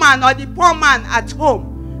poor woman or the poor man at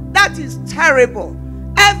home. That is terrible.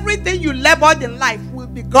 Everything you labored in life will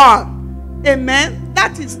be gone. Amen.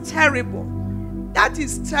 That is terrible. That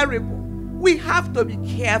is terrible. We have to be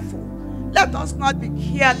careful. Let us not be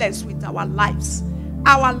careless with our lives.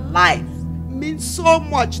 Our life means so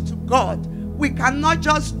much to God. We cannot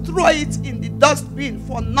just throw it in the dustbin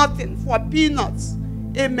for nothing, for peanuts.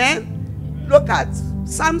 Amen. Look at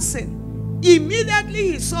Samson.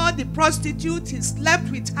 Immediately he saw the prostitute, he slept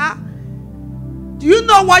with her. Do you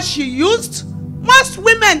know what she used? Most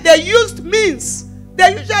women, they used means.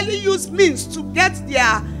 They usually use means to get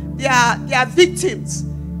their victims.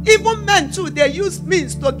 Even men too, they use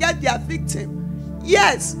means to get their victim.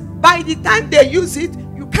 Yes, by the time they use it,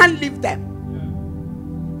 you can't leave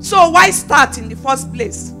them. So why start in the first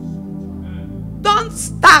place? Don't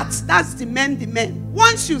start. That's the men.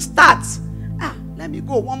 Once you start, let me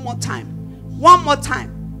go one more time,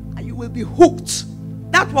 and you will be hooked.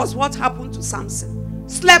 That was what happened to Samson.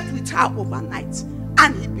 Slept with her overnight,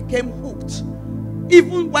 and he became hooked.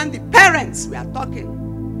 Even when the parents were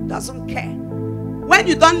talking, doesn't care. When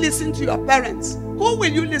you don't listen to your parents, who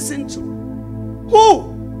will you listen to?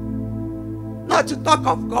 Who? Not to talk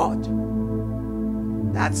of God.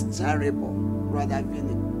 That's terrible, Brother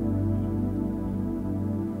Vinny.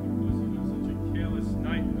 Such a careless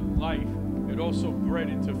life, it also bred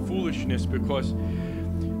into foolishness, because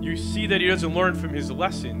you see that he doesn't learn from his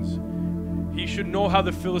lessons. He should know how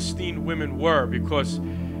the Philistine women were, because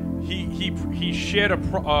he shared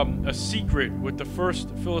a secret with the first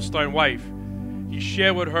Philistine wife. He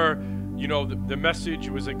shared with her, you know, the message.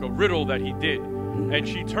 It was like a riddle that he did. And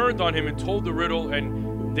she turned on him and told the riddle,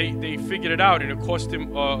 and they figured it out, and it cost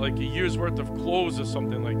him like a year's worth of clothes or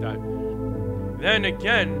something like that. Then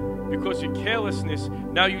again, because of carelessness,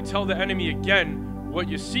 now you tell the enemy again what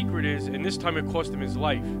your secret is, and this time it cost him his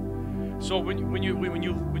life. So when you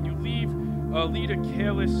lead a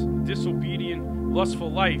careless, disobedient, lustful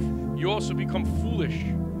life, you also become foolish.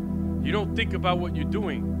 You don't think about what you're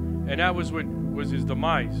doing, and that was what was his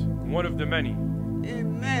demise, one of the many.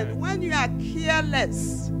 Amen. When you are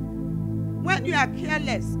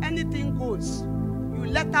careless, anything goes. You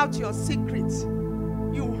let out your secrets.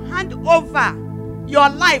 You hand over your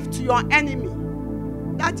life to your enemy.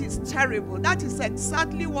 That is terrible. That is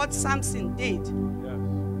exactly what Samson did. Yes.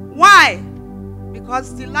 Why?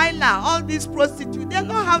 Because Delilah, all these prostitutes, they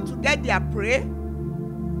know how to get their prey.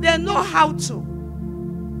 They know how to.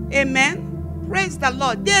 Amen. Praise the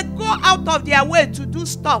Lord. They go out of their way to do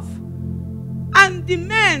stuff. And the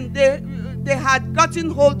men they had gotten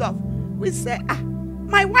hold of, we say,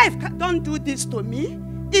 my wife don't do this to me.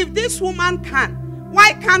 If this woman can,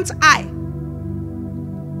 why can't I?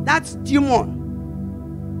 That's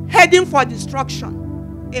demon heading for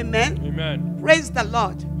destruction. Amen. Amen. Praise the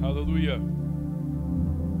Lord. Hallelujah.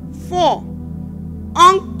 4,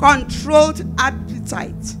 uncontrolled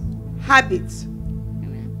appetite, habits.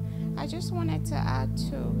 Amen. I just wanted to add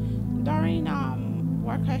too, during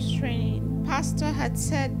workers training, Pastor had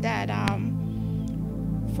said that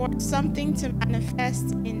for something to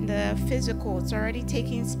manifest in the physical, it's already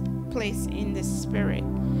taking place in the spirit.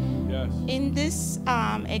 Yes. In this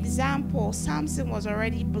example, Samson was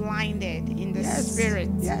already blinded in the spirit.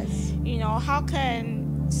 Yes. You know, how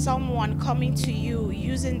can someone coming to you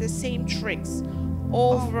using the same tricks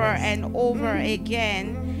over and over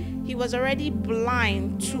again? He was already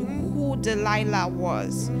blind to who Delilah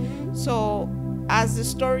was. So as the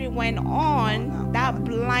story went on, that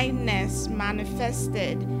blindness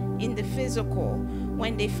manifested in the physical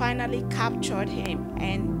when they finally captured him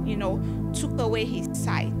and, you know, took away his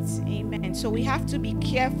sight. Amen. So we have to be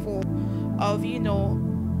careful of, you know,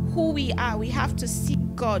 who we are. We have to seek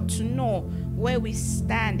God to know where we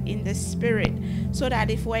stand in the spirit, so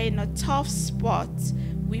that if we're in a tough spot,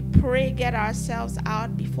 we pray, get ourselves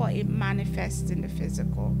out before it manifests in the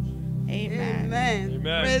physical. Amen. Amen.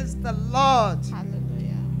 Amen. Praise the Lord.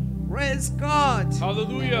 Hallelujah. Praise God.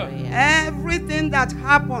 Hallelujah. Everything that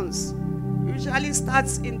happens usually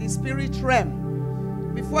starts in the spirit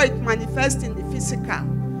realm before it manifests in the physical.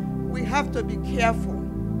 We have to be careful.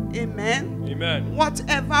 Amen. Amen.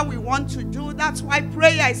 Whatever we want to do, that's why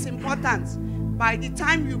prayer is important. By the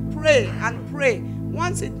time you pray and pray,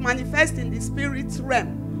 once it manifests in the spirit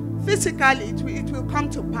realm, physically it will come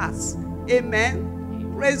to pass. Amen.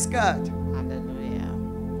 Praise God. Hallelujah.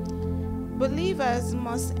 Believers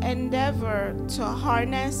must endeavor to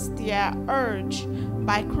harness their urge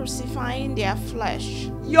by crucifying their flesh.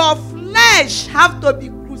 Your flesh have to be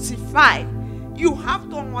crucified. You have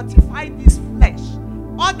to mortify this flesh.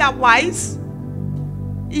 Otherwise,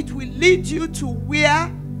 it will lead you to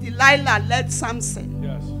where Delilah led Samson.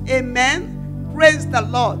 Yes. Amen. Praise the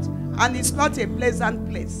Lord. And it's not a pleasant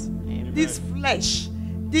place. Amen. This flesh,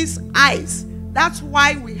 these eyes, that's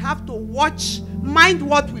why we have to watch, mind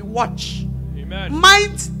what we watch. Amen.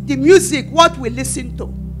 Mind the music, what we listen to.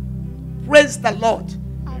 Praise the Lord.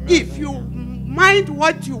 Amen. If you mind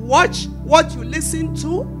what you watch, what you listen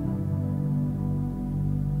to,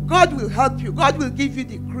 God will help you. God will give you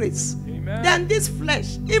the grace. Amen. Then this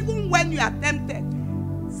flesh, even when you are tempted,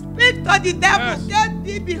 speak to the devil. Yes. Get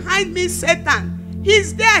thee behind me, Satan.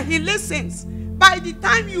 He's there. He listens. By the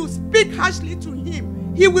time you speak harshly to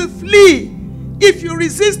him, he will flee. If you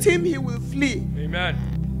resist him, he will flee. Amen.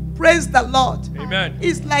 Praise the Lord. Amen.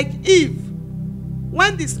 It's like Eve.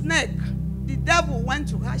 When the snake, the devil went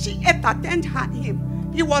to her, she entertained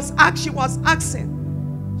him. She was asking.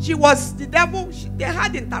 She was the devil. They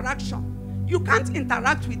had interaction. You can't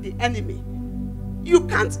interact with the enemy. You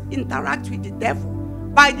can't interact with the devil.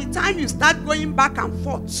 By the time you start going back and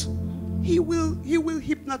forth, he will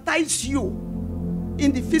hypnotize you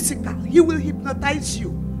in the physical. He will hypnotize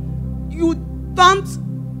you. You don't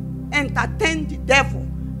entertain the devil.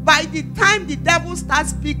 By the time the devil starts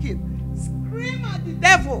speaking, scream at the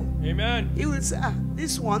devil. Amen. He will say,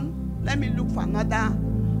 this one, let me look for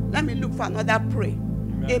another prey.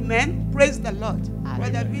 Amen. Praise the Lord.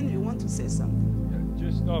 Brother Vin, you want to say something?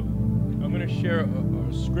 Just, I'm going to share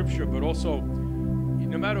a scripture, but also,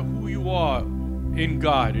 no matter who you are in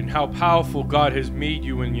God and how powerful God has made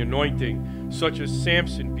you in the anointing, such as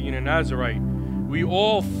Samson being a Nazarite, we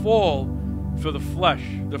all fall for the flesh.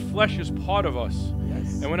 The flesh is part of us.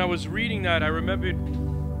 Yes. And when I was reading that, I remembered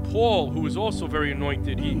Paul, who was also very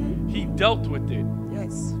anointed. He dealt with it. Yes.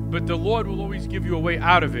 Yes. But the Lord will always give you a way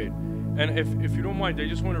out of it. And if you don't mind, I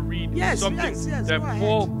just want to read something that go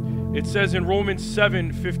Paul, it says in Romans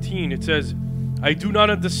 7:15, it says, I do not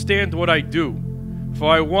understand what I do. For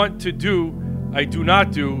I want to do, I do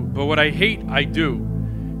not do, but what I hate, I do.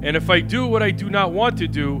 And if I do what I do not want to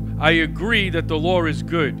do, I agree that the law is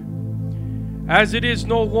good. As it is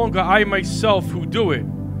no longer I myself who do it,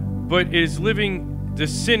 but the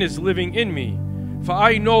sin is living in me. For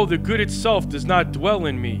I know the good itself does not dwell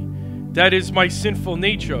in me. That is my sinful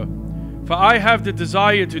nature. For I have the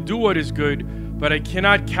desire to do what is good, but I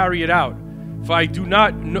cannot carry it out. For I do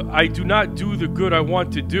not do the good I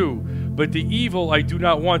want to do, but the evil I do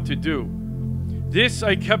not want to do. This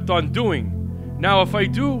I kept on doing. Now if I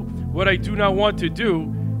do what I do not want to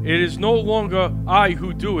do, it is no longer I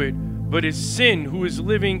who do it, but it's sin who is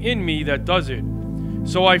living in me that does it.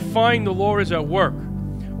 So I find the law is at work.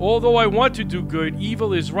 Although I want to do good,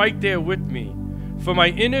 evil is right there with me. For my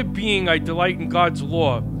inner being I delight in God's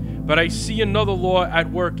law, but I see another law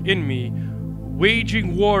at work in me,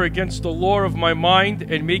 waging war against the law of my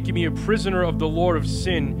mind and making me a prisoner of the law of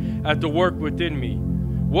sin at the work within me.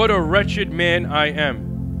 What a wretched man I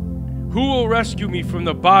am. Who will rescue me from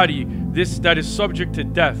the body that is subject to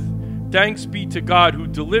death? Thanks be to God who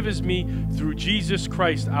delivers me through Jesus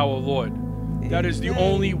Christ our Lord. That is the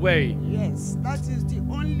only way. Yes, that is the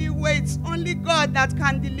only way. It's only God that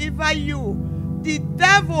can deliver you. The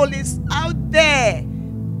devil is out there,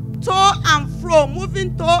 to and fro,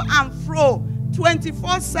 moving to and fro,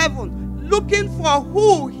 24/7, looking for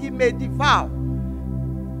who he may devour.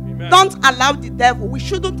 Amen. Don't allow the devil. We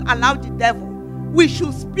shouldn't allow the devil. We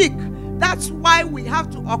should speak. That's why we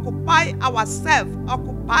have to occupy ourselves,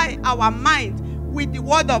 occupy our mind with the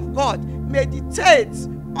word of God. Meditate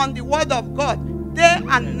on the word of God day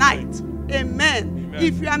and night. Amen. Amen.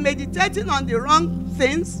 If you are meditating on the wrong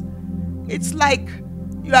things, it's like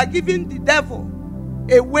you are giving the devil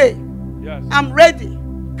away. Yes. I'm ready.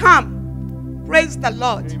 Come. Praise the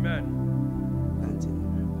Lord. Amen.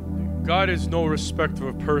 God is no respecter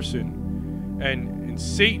of person. And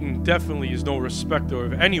Satan definitely is no respecter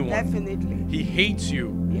of anyone. Definitely. He hates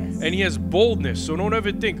you. Yes. And he has boldness. So don't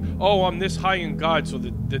ever think, oh, I'm this high in God, so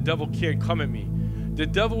the devil can't come at me. The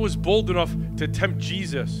devil was bold enough to tempt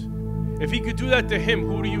Jesus. If he could do that to him,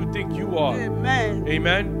 who do you think you are? Amen.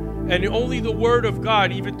 Amen. And only the word of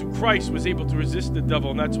God, even through Christ, was able to resist the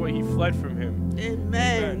devil, and that's why he fled from him.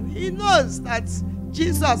 Amen. Amen. He knows that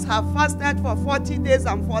Jesus have fasted for 40 days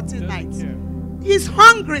and 40 nights. Yeah. He's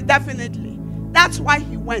hungry, definitely. That's why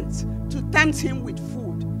he went to tempt him with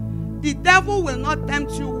food. The devil will not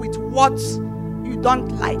tempt you with what you don't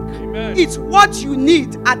like. Amen. It's what you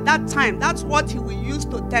need at that time. That's what he will use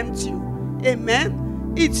to tempt you.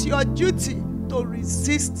 Amen. It's your duty to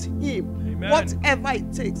resist him. Amen. Whatever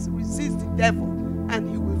it takes, resist the devil and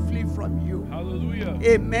he will flee from you. Hallelujah.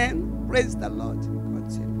 Amen. Praise the Lord.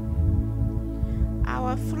 Continue.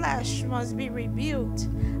 Our flesh must be rebuked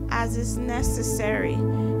as is necessary,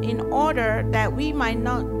 in order that we might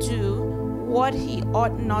not do what he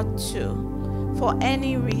ought not to, for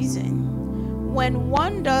any reason. When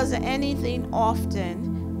one does anything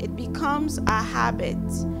often, it becomes a habit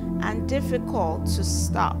and difficult to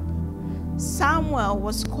stop. Samuel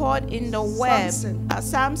was caught in the web.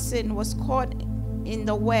 Samson was caught in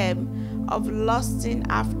the web of lusting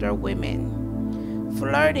after women.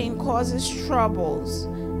 Flirting causes troubles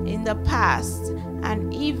in the past,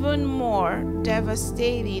 and even more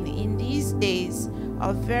devastating in these days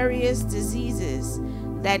of various diseases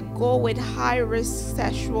that go with high-risk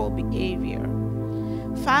sexual behavior.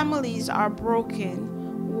 Families are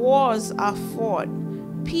broken, wars are fought,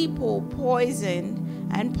 people poisoned,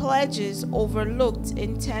 and pledges overlooked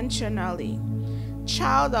intentionally.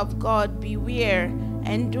 Child of God, beware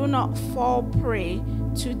and do not fall prey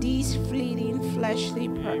to these fleeting fleshly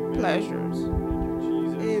pleasures.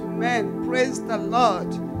 Amen. Praise the Lord.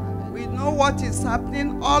 We know what is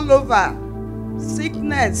happening all over.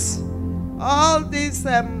 Sickness, all these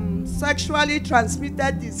sexually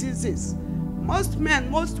transmitted diseases. Most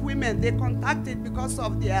men, most women, they contact it because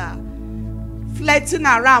of their flirting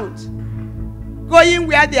around, going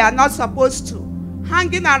where they are not supposed to,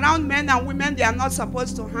 hanging around men and women they are not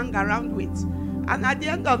supposed to hang around with. And at the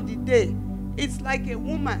end of the day, it's like a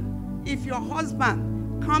woman. If your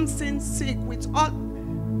husband comes in sick with all,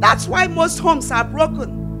 that's why most homes are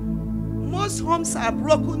broken. Most homes are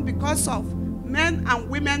broken because of men and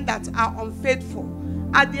women that are unfaithful.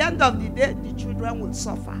 At the end of the day, the children will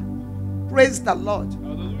suffer. Praise the Lord.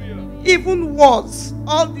 Hallelujah. Even wars,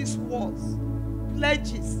 all these wars,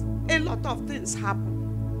 pledges, a lot of things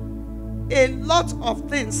happen. A lot of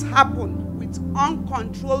things happen with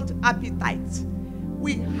uncontrolled appetite.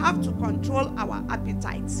 We have to control our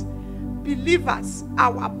appetites. Believers,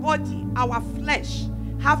 our body, our flesh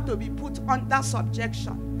have to be put under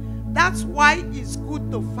subjection. That's why it's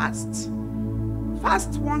good to fast.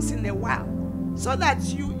 Fast once in a while, so that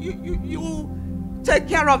you take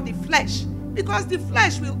care of the flesh. Because the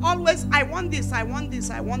flesh will always, I want this, I want this,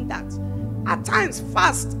 I want that. At times,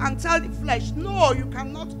 fast and tell the flesh, no, you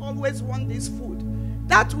cannot always want this food.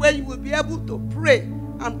 That way you will be able to pray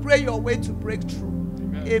and pray your way to breakthrough.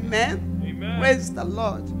 Amen. Amen. Amen. Praise the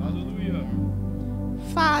Lord. Hallelujah.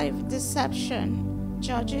 5. Deception.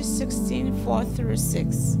 Judges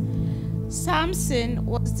 16:4-6. Samson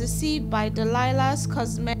was deceived by Delilah's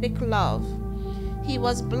cosmetic love. He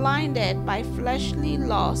was blinded by fleshly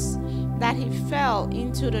lust that he fell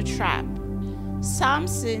into the trap.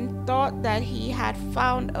 Samson thought that he had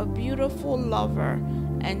found a beautiful lover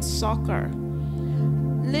and succor.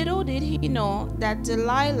 Little did he know that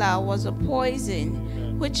Delilah was a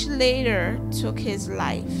poison which later took his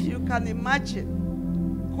life. You can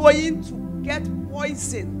imagine going to get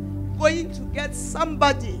poison, going to get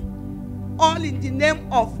somebody, all in the name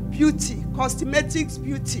of beauty, cosmetics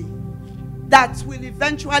beauty, that will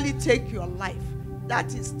eventually take your life.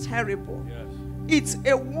 That is terrible. Yes. It's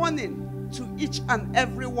a warning to each and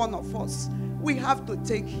every one of us. We have to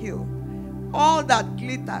take heed. All that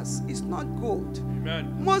glitters is not gold.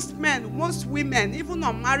 Amen. Most men, most women, even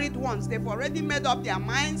unmarried ones, they've already made up their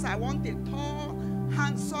minds. I want a tall,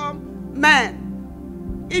 handsome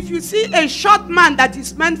man. If you see a short man that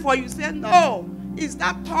is meant for you, say, no, is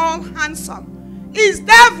that tall, handsome? Is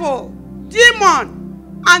devil,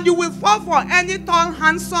 demon, and you will fall for any tall,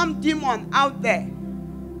 handsome demon out there.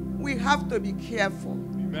 We have to be careful.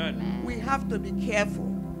 Amen. We have to be careful.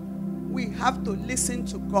 We have to listen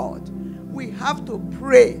to God. We have to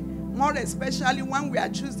pray, more especially when we are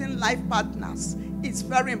choosing life partners. It's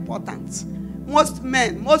very important. Most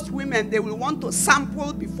men, most women, they will want to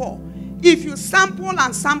sample before. If you sample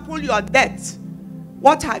and sample your debt,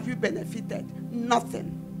 what have you benefited?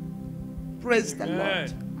 Nothing. Praise the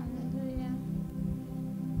Lord.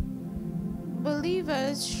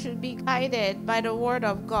 Believers should be guided by the Word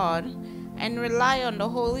of God and rely on the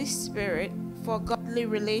Holy Spirit for godly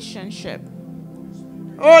relationship.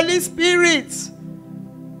 Holy Spirit,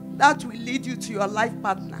 that will lead you to your life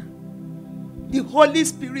partner. The Holy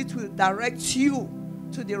Spirit will direct you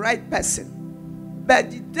to the right person.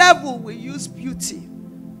 But the devil will use beauty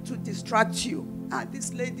to distract you. Ah,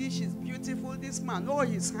 this lady, she's beautiful. This man, oh,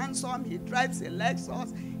 he's handsome. He drives a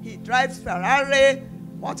Lexus. He drives Ferrari.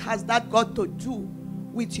 What has that got to do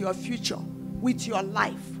with your future, with your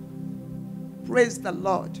life? Praise the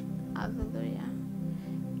Lord. Hallelujah.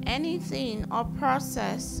 Anything or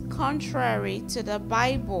process contrary to the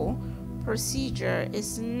Bible procedure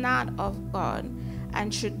is not of God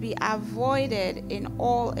and should be avoided in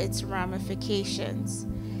all its ramifications.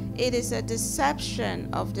 It is a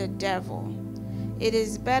deception of the devil. It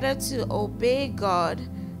is better to obey God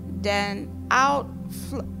than our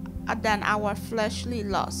fleshly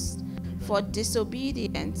lust, for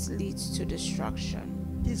disobedience leads to destruction.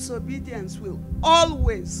 Disobedience will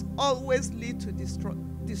always lead to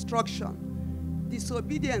destruction.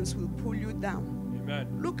 Disobedience will pull you down. Amen.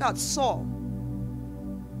 Look at Saul.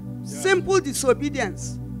 Yeah. Simple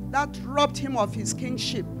disobedience that robbed him of his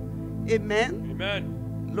kingship. Amen. Amen.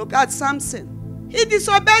 Look at Samson. He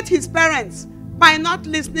disobeyed his parents by not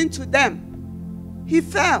listening to them. He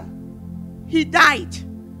fell. He died.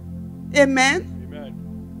 Amen.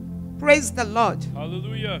 Amen. Praise the Lord.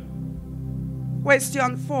 Hallelujah.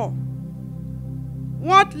 Question 4.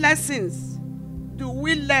 What lessons do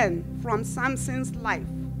we learn from Samson's life?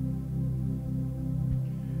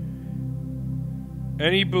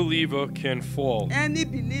 Any believer can fall. Any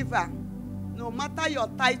believer, no matter your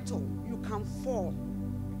title, you can fall.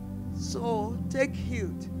 So take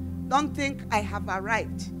heed. Don't think I have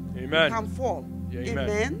arrived. Amen. You can fall. Yeah, amen.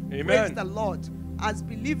 Amen. Amen. Praise the Lord. As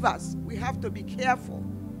believers, we have to be careful.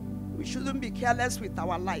 We shouldn't be careless with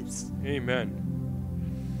our lives. Amen.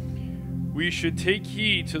 We should take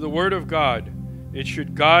heed to the word of God. It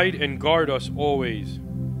should guide and guard us always.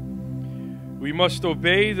 We must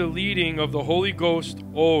obey the leading of the Holy Ghost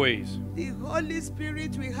always. The Holy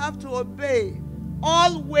Spirit we have to obey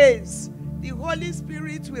always. The Holy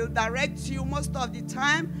Spirit will direct you most of the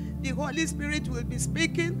time. The Holy Spirit will be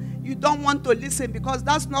speaking. You don't want to listen because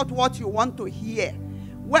that's not what you want to hear.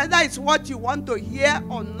 Whether it's what you want to hear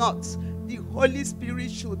or not, the Holy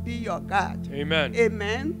Spirit should be your guide. Amen.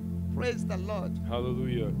 Amen. Praise the Lord.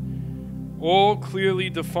 Hallelujah. All clearly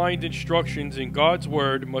defined instructions in God's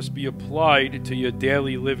word must be applied to your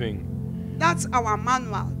daily living. That's our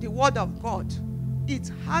manual, the word of God.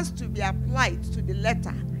 it has to be applied to the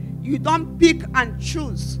letter. You don't pick and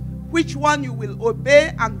choose which one you will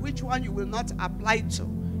obey and which one you will not apply to.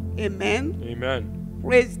 Amen. Amen.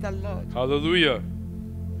 Praise the Lord. Hallelujah.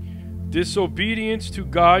 Disobedience to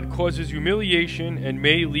God causes humiliation and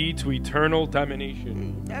may lead to eternal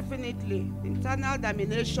damnation. Definitely. Eternal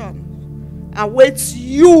damnation awaits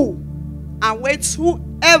you, awaits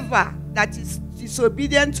whoever that is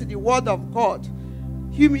disobedient to the word of God.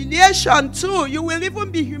 Humiliation too. You will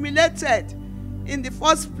even be humiliated in the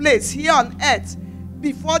first place here on earth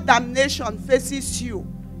before damnation faces you.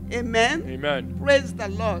 Amen. Amen. Praise the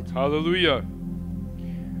Lord. Hallelujah.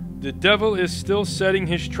 The devil is still setting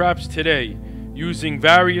his traps today using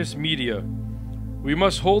various media. We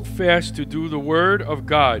must hold fast to do the word of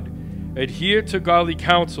God, adhere to godly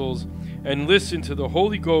counsels, and listen to the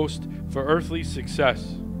Holy Ghost for earthly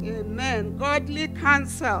success. Amen. Godly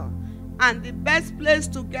counsel. And the best place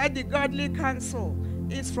to get the godly counsel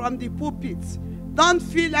is from the pulpit. Don't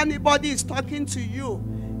feel anybody is talking to you.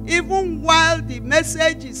 Even while the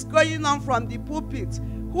message is going on from the pulpit,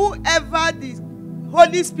 whoever the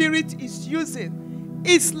Holy Spirit is using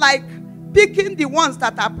is like picking the ones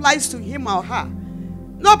that applies to him or her.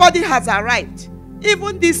 Nobody has arrived.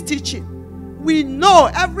 Even this teaching, we know,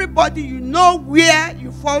 everybody, you know where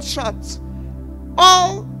you fall short.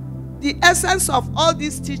 All the essence of all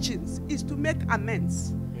these teachings is to make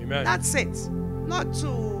amends. Amen. That's it. Not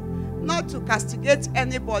to castigate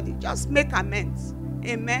anybody. Just make amends.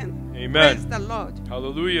 Amen. Amen. Praise the Lord.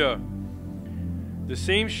 Hallelujah. The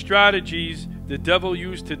same strategies the devil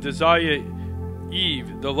used to desire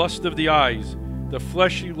Eve, the lust of the eyes, the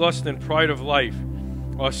fleshly lust and pride of life,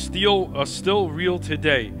 are still real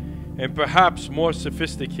today, and perhaps more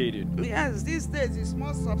sophisticated. Yes, these days it's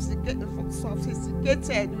more sophisticated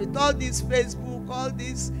with all this Facebook, all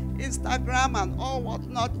this Instagram and all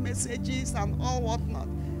whatnot, messages and all whatnot.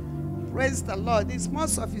 Praise the Lord. It's more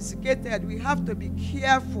sophisticated. We have to be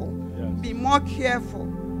careful. Yes. Be more careful.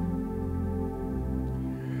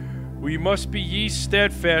 We must be ye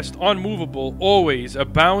steadfast, unmovable, always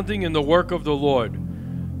abounding in the work of the Lord.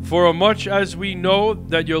 For much as we know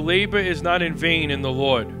that your labor is not in vain in the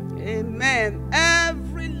Lord. Amen.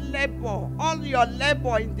 Every labor, all your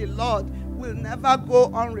labor in the Lord will never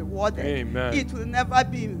go unrewarded. Amen. It will never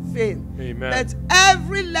be in vain. Amen. But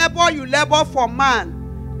every labor you labor for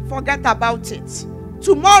man, forget about it.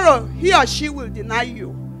 Tomorrow, he or she will deny you.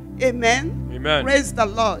 Amen. Amen. Praise the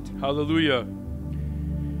Lord. Hallelujah.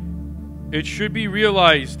 It should be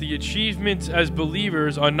realized the achievements as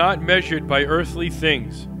believers are not measured by earthly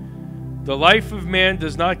things. The life of man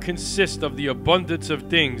does not consist of the abundance of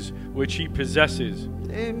things which he possesses.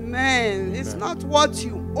 Amen. It's not what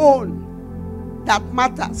you own that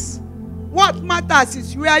matters. What matters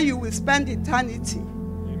is where you will spend eternity.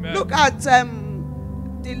 Amen. Look at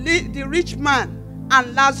the rich man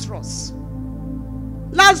and Lazarus.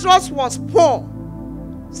 Lazarus was poor,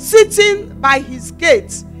 sitting by his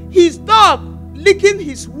gate, his dog licking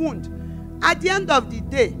his wound. At the end of the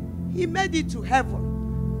day, he made it to heaven.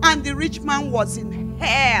 And the rich man was in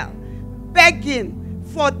hell, begging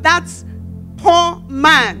for that poor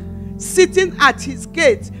man sitting at his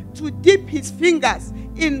gate to dip his fingers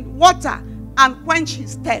in water and quench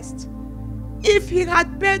his thirst. If he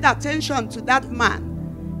had paid attention to that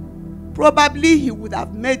man, probably he would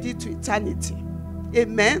have made it to eternity.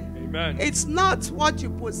 Amen? Amen. It's not what you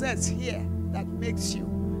possess here that makes you.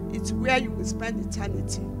 It's where you will spend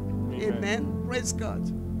eternity. Amen. Praise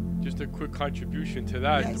God. Just a quick contribution to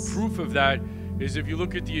that. Yes. The proof of that is if you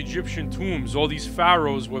look at the Egyptian tombs, all these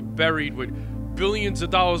pharaohs were buried with billions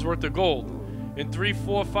of dollars worth of gold. And 3,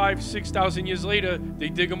 4, 5, 6,000 years later, they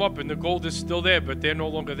dig them up and the gold is still there, but they're no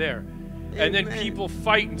longer there. Amen. And then people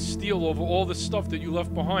fight and steal over all the stuff that you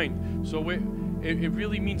left behind. So it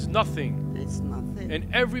really means nothing. It's nothing. And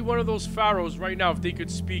every one of those pharaohs right now, if they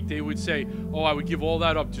could speak, they would say, oh, I would give all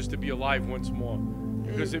that up just to be alive once more.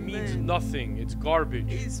 Because it means Amen. nothing. It's garbage.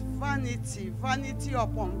 It's vanity, vanity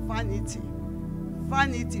upon vanity.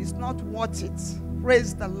 Vanity is not worth it.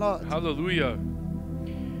 Praise the Lord. Hallelujah.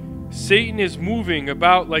 Satan is moving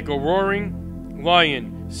about like a roaring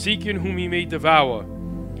lion, seeking whom he may devour.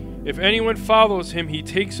 If anyone follows him, he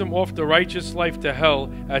takes him off the righteous life to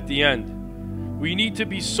hell at the end. We need to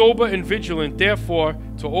be sober and vigilant, therefore,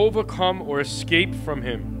 to overcome or escape from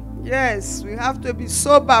him. Yes, we have to be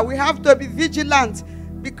sober. We have to be vigilant.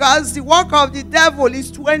 Because the work of the devil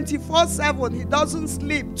is 24/7. He doesn't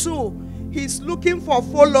sleep too. He's looking for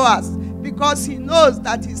followers because he knows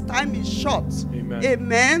that his time is short. Amen.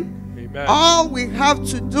 Amen. Amen. All we have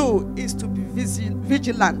to do is to be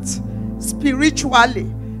vigilant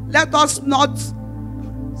spiritually. Let us not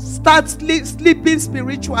start sleeping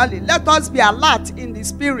spiritually. Let us be alert in the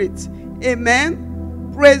spirit.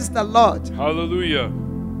 Amen. Praise the Lord. Hallelujah.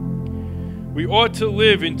 We ought to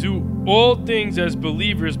live and do all things as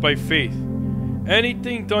believers by faith.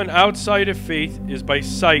 Anything done outside of faith is by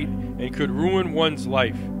sight and could ruin one's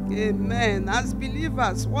life. Amen. As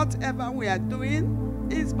believers, whatever we are doing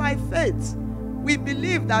is by faith. We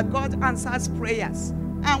believe that God answers prayers,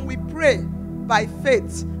 and we pray by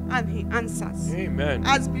faith, and He answers. Amen.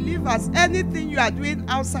 As believers, anything you are doing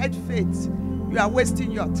outside faith, you are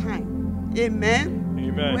wasting your time. Amen.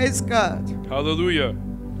 Amen. Praise God. Hallelujah.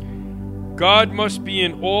 God must be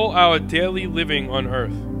in all our daily living on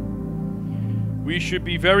earth. We should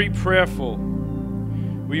be very prayerful.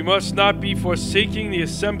 We must not be forsaking the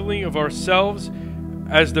assembling of ourselves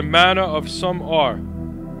as the manner of some are.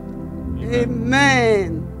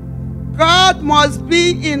 Amen. God must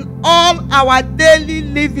be in all our daily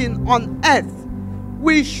living on earth.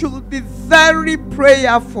 We should be very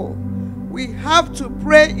prayerful. We have to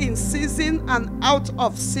pray in season and out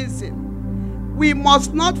of season. We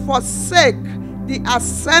must not forsake the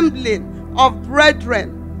assembling of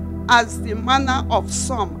brethren as the manner of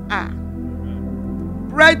some are.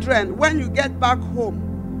 Brethren, when you get back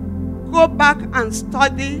home, go back and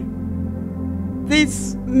study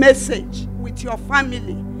this message with your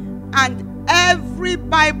family, and every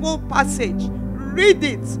Bible passage, read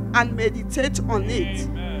it and meditate on it.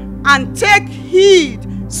 Amen. And take heed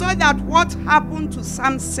so that what happened to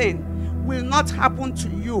Samson will not happen to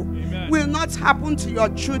you. Amen. Will not happen to your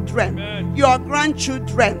children, Amen. your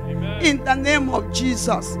grandchildren. Amen. In the name of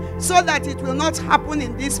Jesus, so that it will not happen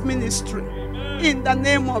in this ministry. Amen. In the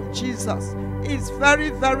name of Jesus. It's very,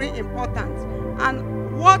 very important.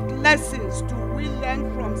 And what lessons do we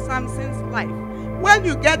learn from Samson's life? When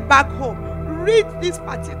you get back home, read this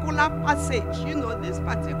particular passage, these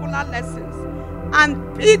particular lessons,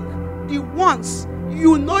 and pick the ones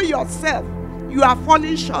you know yourself you are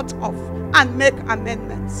falling short of, and make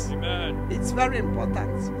amendments. Amen. It's very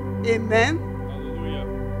important. Amen.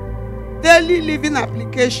 Hallelujah. Daily living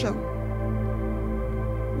application.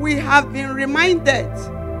 We have been reminded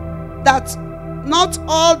that not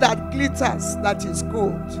all that glitters that is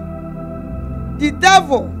gold. The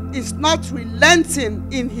devil is not relenting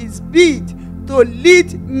in his bid to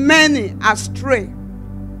lead many astray.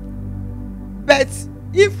 But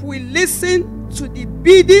if we listen to the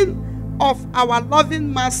bidding of our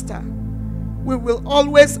loving Master, we will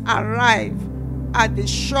always arrive at the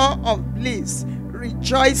shore of bliss,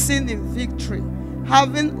 rejoicing in victory,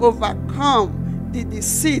 having overcome the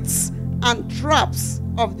deceits and traps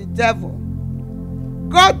of the devil.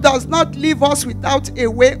 God does not leave us without a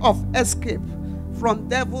way of escape from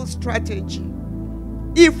devil's strategy.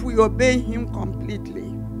 If we obey him completely,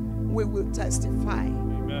 we will testify.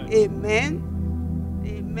 Amen. Amen.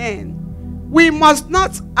 Amen. We must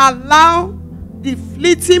not allow the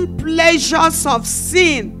fleeting pleasures of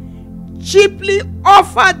sin cheaply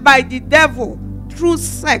offered by the devil through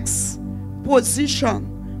sex,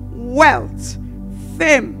 position, wealth,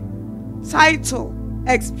 fame, title,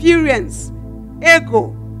 experience,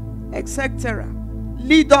 ego, etc.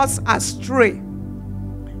 lead us astray.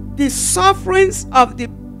 The sufferings of the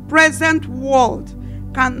present world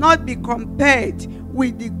cannot be compared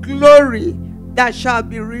with the glory that shall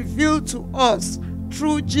be revealed to us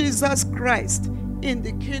through Jesus Christ in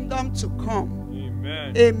the kingdom to come.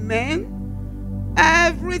 Amen. Amen.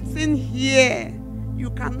 Everything here, you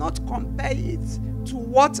cannot compare it to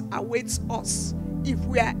what awaits us if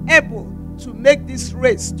we are able to make this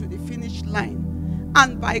race to the finish line.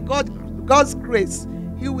 And by God's grace,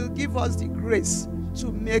 He will give us the grace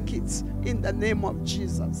to make it in the name of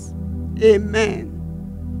Jesus. Amen.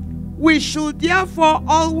 We should therefore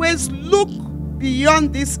always look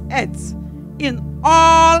beyond this earth in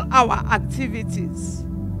all our activities.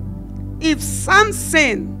 If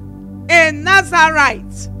Samson, a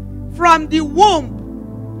Nazarite from the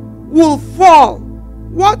womb, will fall,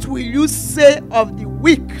 what will you say of the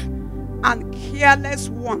weak and careless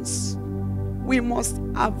ones? We must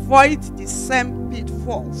avoid the same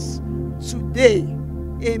pitfalls today.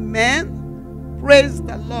 Amen. Praise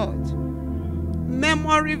the Lord.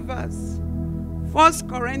 Memory verse, 1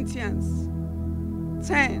 Corinthians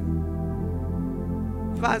 10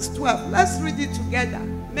 verse 12. Let's read it together.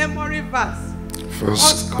 Memory verse,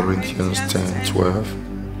 1 Corinthians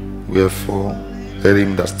 10:12. Wherefore, let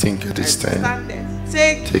him that thinketh he stand,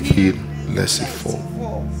 take heed lest he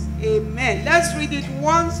fall. Amen. Let's read it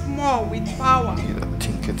once more with power. He that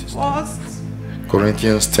thinketh he stand. 1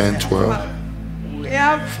 Corinthians 10:12.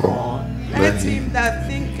 Wherefore, let him that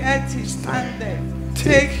thinketh he standeth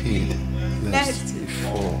Take heed lest he he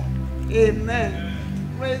fall. Amen.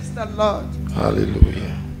 Praise the Lord.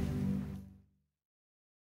 Hallelujah.